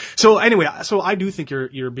 So anyway, I do think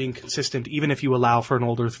you're being consistent, even if you allow for an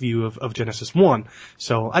old Earth view of Genesis 1.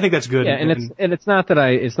 So I think that's good. Yeah, and it's not that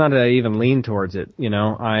I even lean towards it,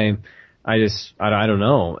 I don't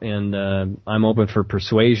know, and I'm open for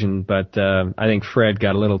persuasion, but I think Fred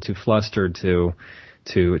got a little too flustered to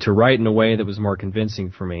to write in a way that was more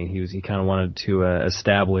convincing for me. He kind of wanted to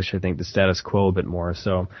establish, I think, the status quo a bit more.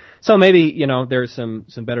 So maybe, there's some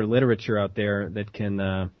better literature out there that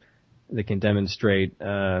can demonstrate,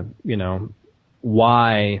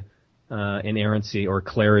 why inerrancy or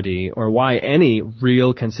clarity, or why any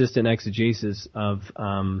real consistent exegesis of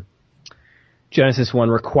Genesis 1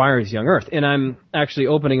 requires young earth. And I'm actually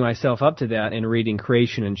opening myself up to that in reading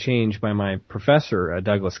Creation and Change by my professor,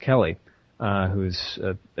 Douglas Kelly, who's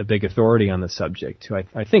a big authority on the subject, who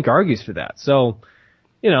I think argues for that. So,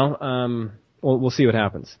 we'll see what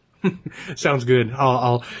happens. Sounds good.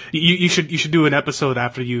 You should do an episode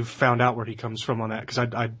after you've found out where he comes from on that, because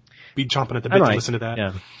I'd be chomping at the bit to listen to that.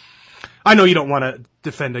 Yeah. I know you don't want to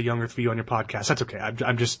defend a young earth view on your podcast. That's okay.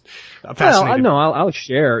 I'm just fascinated. Well, no, I'll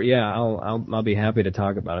share. Yeah, I'll be happy to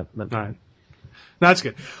talk about it. But. All right. No, that's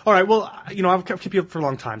good. All right. Well, I've kept you up for a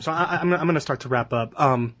long time, so I'm going to start to wrap up.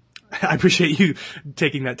 I appreciate you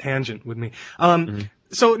taking that tangent with me.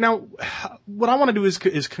 So now, what I want to do is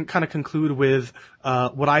kind of conclude with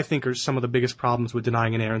what I think are some of the biggest problems with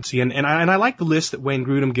denying inerrancy, and I like the list that Wayne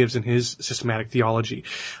Grudem gives in his systematic theology.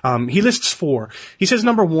 He lists 4. He says,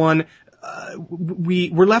 number 1,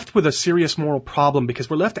 we're left with a serious moral problem because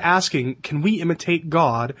we're left asking, can we imitate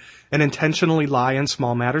God and intentionally lie in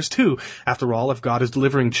small matters too? After all, if God is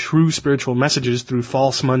delivering true spiritual messages through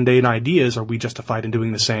false mundane ideas, are we justified in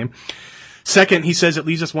doing the same? Second, he says it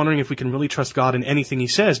leaves us wondering if we can really trust God in anything he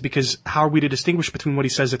says, because how are we to distinguish between what he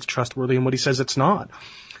says that's trustworthy and what he says that's not?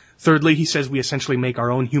 Thirdly, he says we essentially make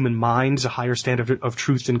our own human minds a higher standard of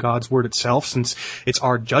truth than God's word itself, since it's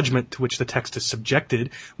our judgment to which the text is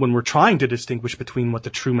subjected when we're trying to distinguish between what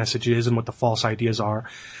the true message is and what the false ideas are.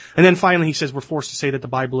 And then finally, he says we're forced to say that the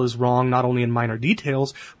Bible is wrong not only in minor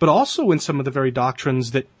details, but also in some of the very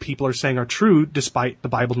doctrines that people are saying are true, despite the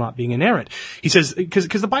Bible not being inerrant. He says, because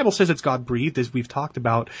the Bible says it's God-breathed, as we've talked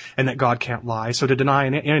about, and that God can't lie, so to deny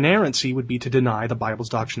inerrancy would be to deny the Bible's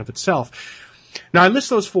doctrine of itself. Now, I list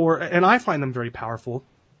those 4, and I find them very powerful.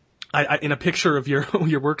 In a picture of your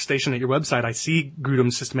workstation at your website, I see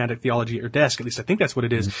Grudem's systematic theology at your desk. At least I think that's what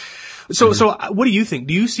it is. Mm-hmm. So what do you think?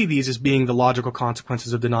 Do you see these as being the logical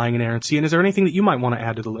consequences of denying inerrancy? And is there anything that you might want to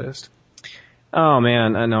add to the list? Oh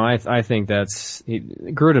man, no, I think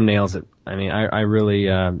Grudem nails it. I mean, I really,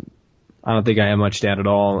 I don't think I have much to add at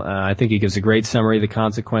all. I think he gives a great summary of the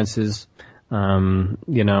consequences.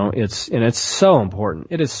 It's so important.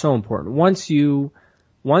 It is so important. Once you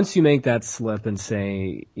make that slip and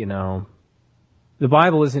say, the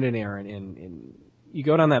Bible isn't inerrant, and you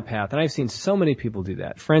go down that path, and I've seen so many people do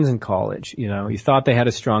that. Friends in college, you thought they had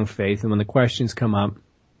a strong faith, and when the questions come up,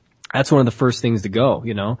 that's one of the first things to go,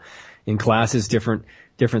 in classes, different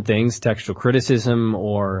things, textual criticism,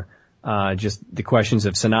 or, just the questions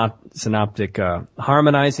of synoptic,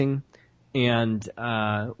 harmonizing. And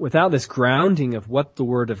without this grounding of what the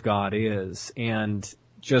Word of God is and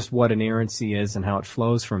just what inerrancy is and how it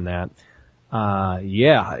flows from that,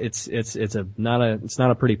 it's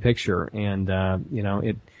not a pretty picture, and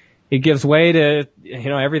it gives way to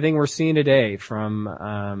everything we're seeing today,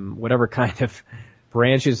 from whatever kind of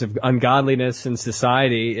branches of ungodliness in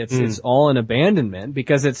society. It's all an abandonment,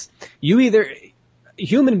 because it's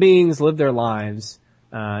human beings live their lives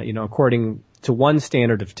according to one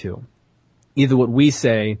standard of 2. Either what we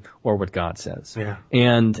say or what God says. Yeah.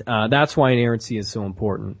 And that's why inerrancy is so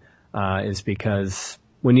important, is because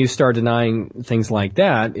when you start denying things like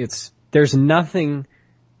that, there's nothing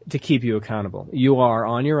to keep you accountable. You are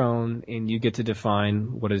on your own, and you get to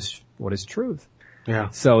define what is truth. Yeah.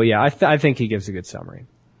 So yeah, I think he gives a good summary.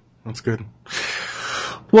 That's good.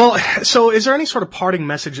 Well, so is there any sort of parting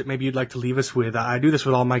message that maybe you'd like to leave us with? I do this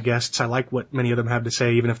with all my guests. I like what many of them have to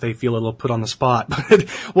say, even if they feel a little put on the spot. But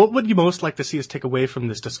what would you most like to see us take away from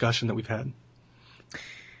this discussion that we've had?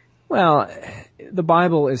 Well, the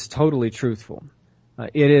Bible is totally truthful.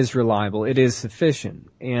 It is reliable. It is sufficient.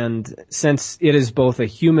 And since it is both a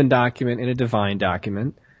human document and a divine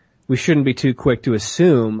document, we shouldn't be too quick to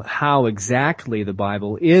assume how exactly the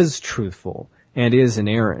Bible is truthful and is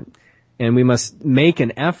inerrant. And we must make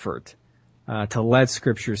an effort to let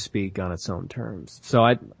Scripture speak on its own terms. So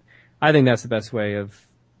I think that's the best way of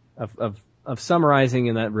summarizing,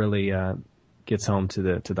 and that really gets home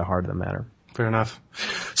to the heart of the matter. Fair enough.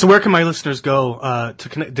 So where can my listeners go to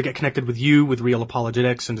get connected with you, with Real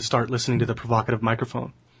Apologetics, and to start listening to the provocative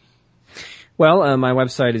microphone? Well, my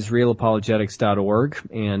website is realapologetics.org,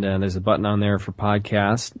 and there's a button on there for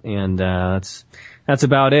podcast, and that's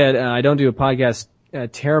about it. I don't do a podcast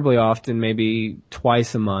terribly often, maybe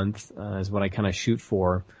twice a month is what I kind of shoot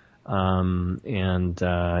for, and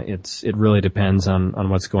it really depends on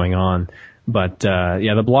what's going on. But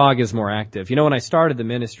yeah, the blog is more active. You know, when I started the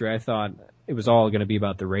ministry, I thought it was all going to be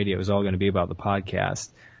about the radio. It was all going to be about the podcast.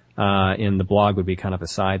 And the blog would be kind of a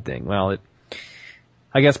side thing. Well,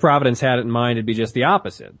 I guess Providence had it in mind it'd be just the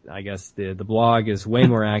opposite. I guess the blog is way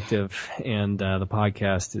more active, and the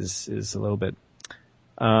podcast is a little bit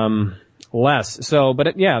less. So,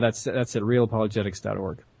 but yeah, that's at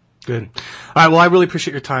realapologetics.org. Good. All right. Well, I really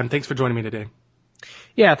appreciate your time. Thanks for joining me today.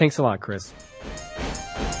 Yeah, thanks a lot, Chris.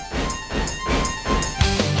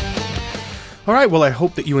 All right, well, I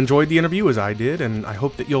hope that you enjoyed the interview as I did, and I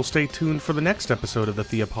hope that you'll stay tuned for the next episode of the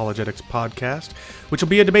Theapologetics podcast, which will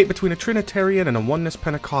be a debate between a Trinitarian and a Oneness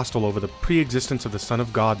Pentecostal over the pre-existence of the Son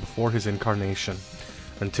of God before his incarnation.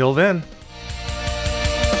 Until then,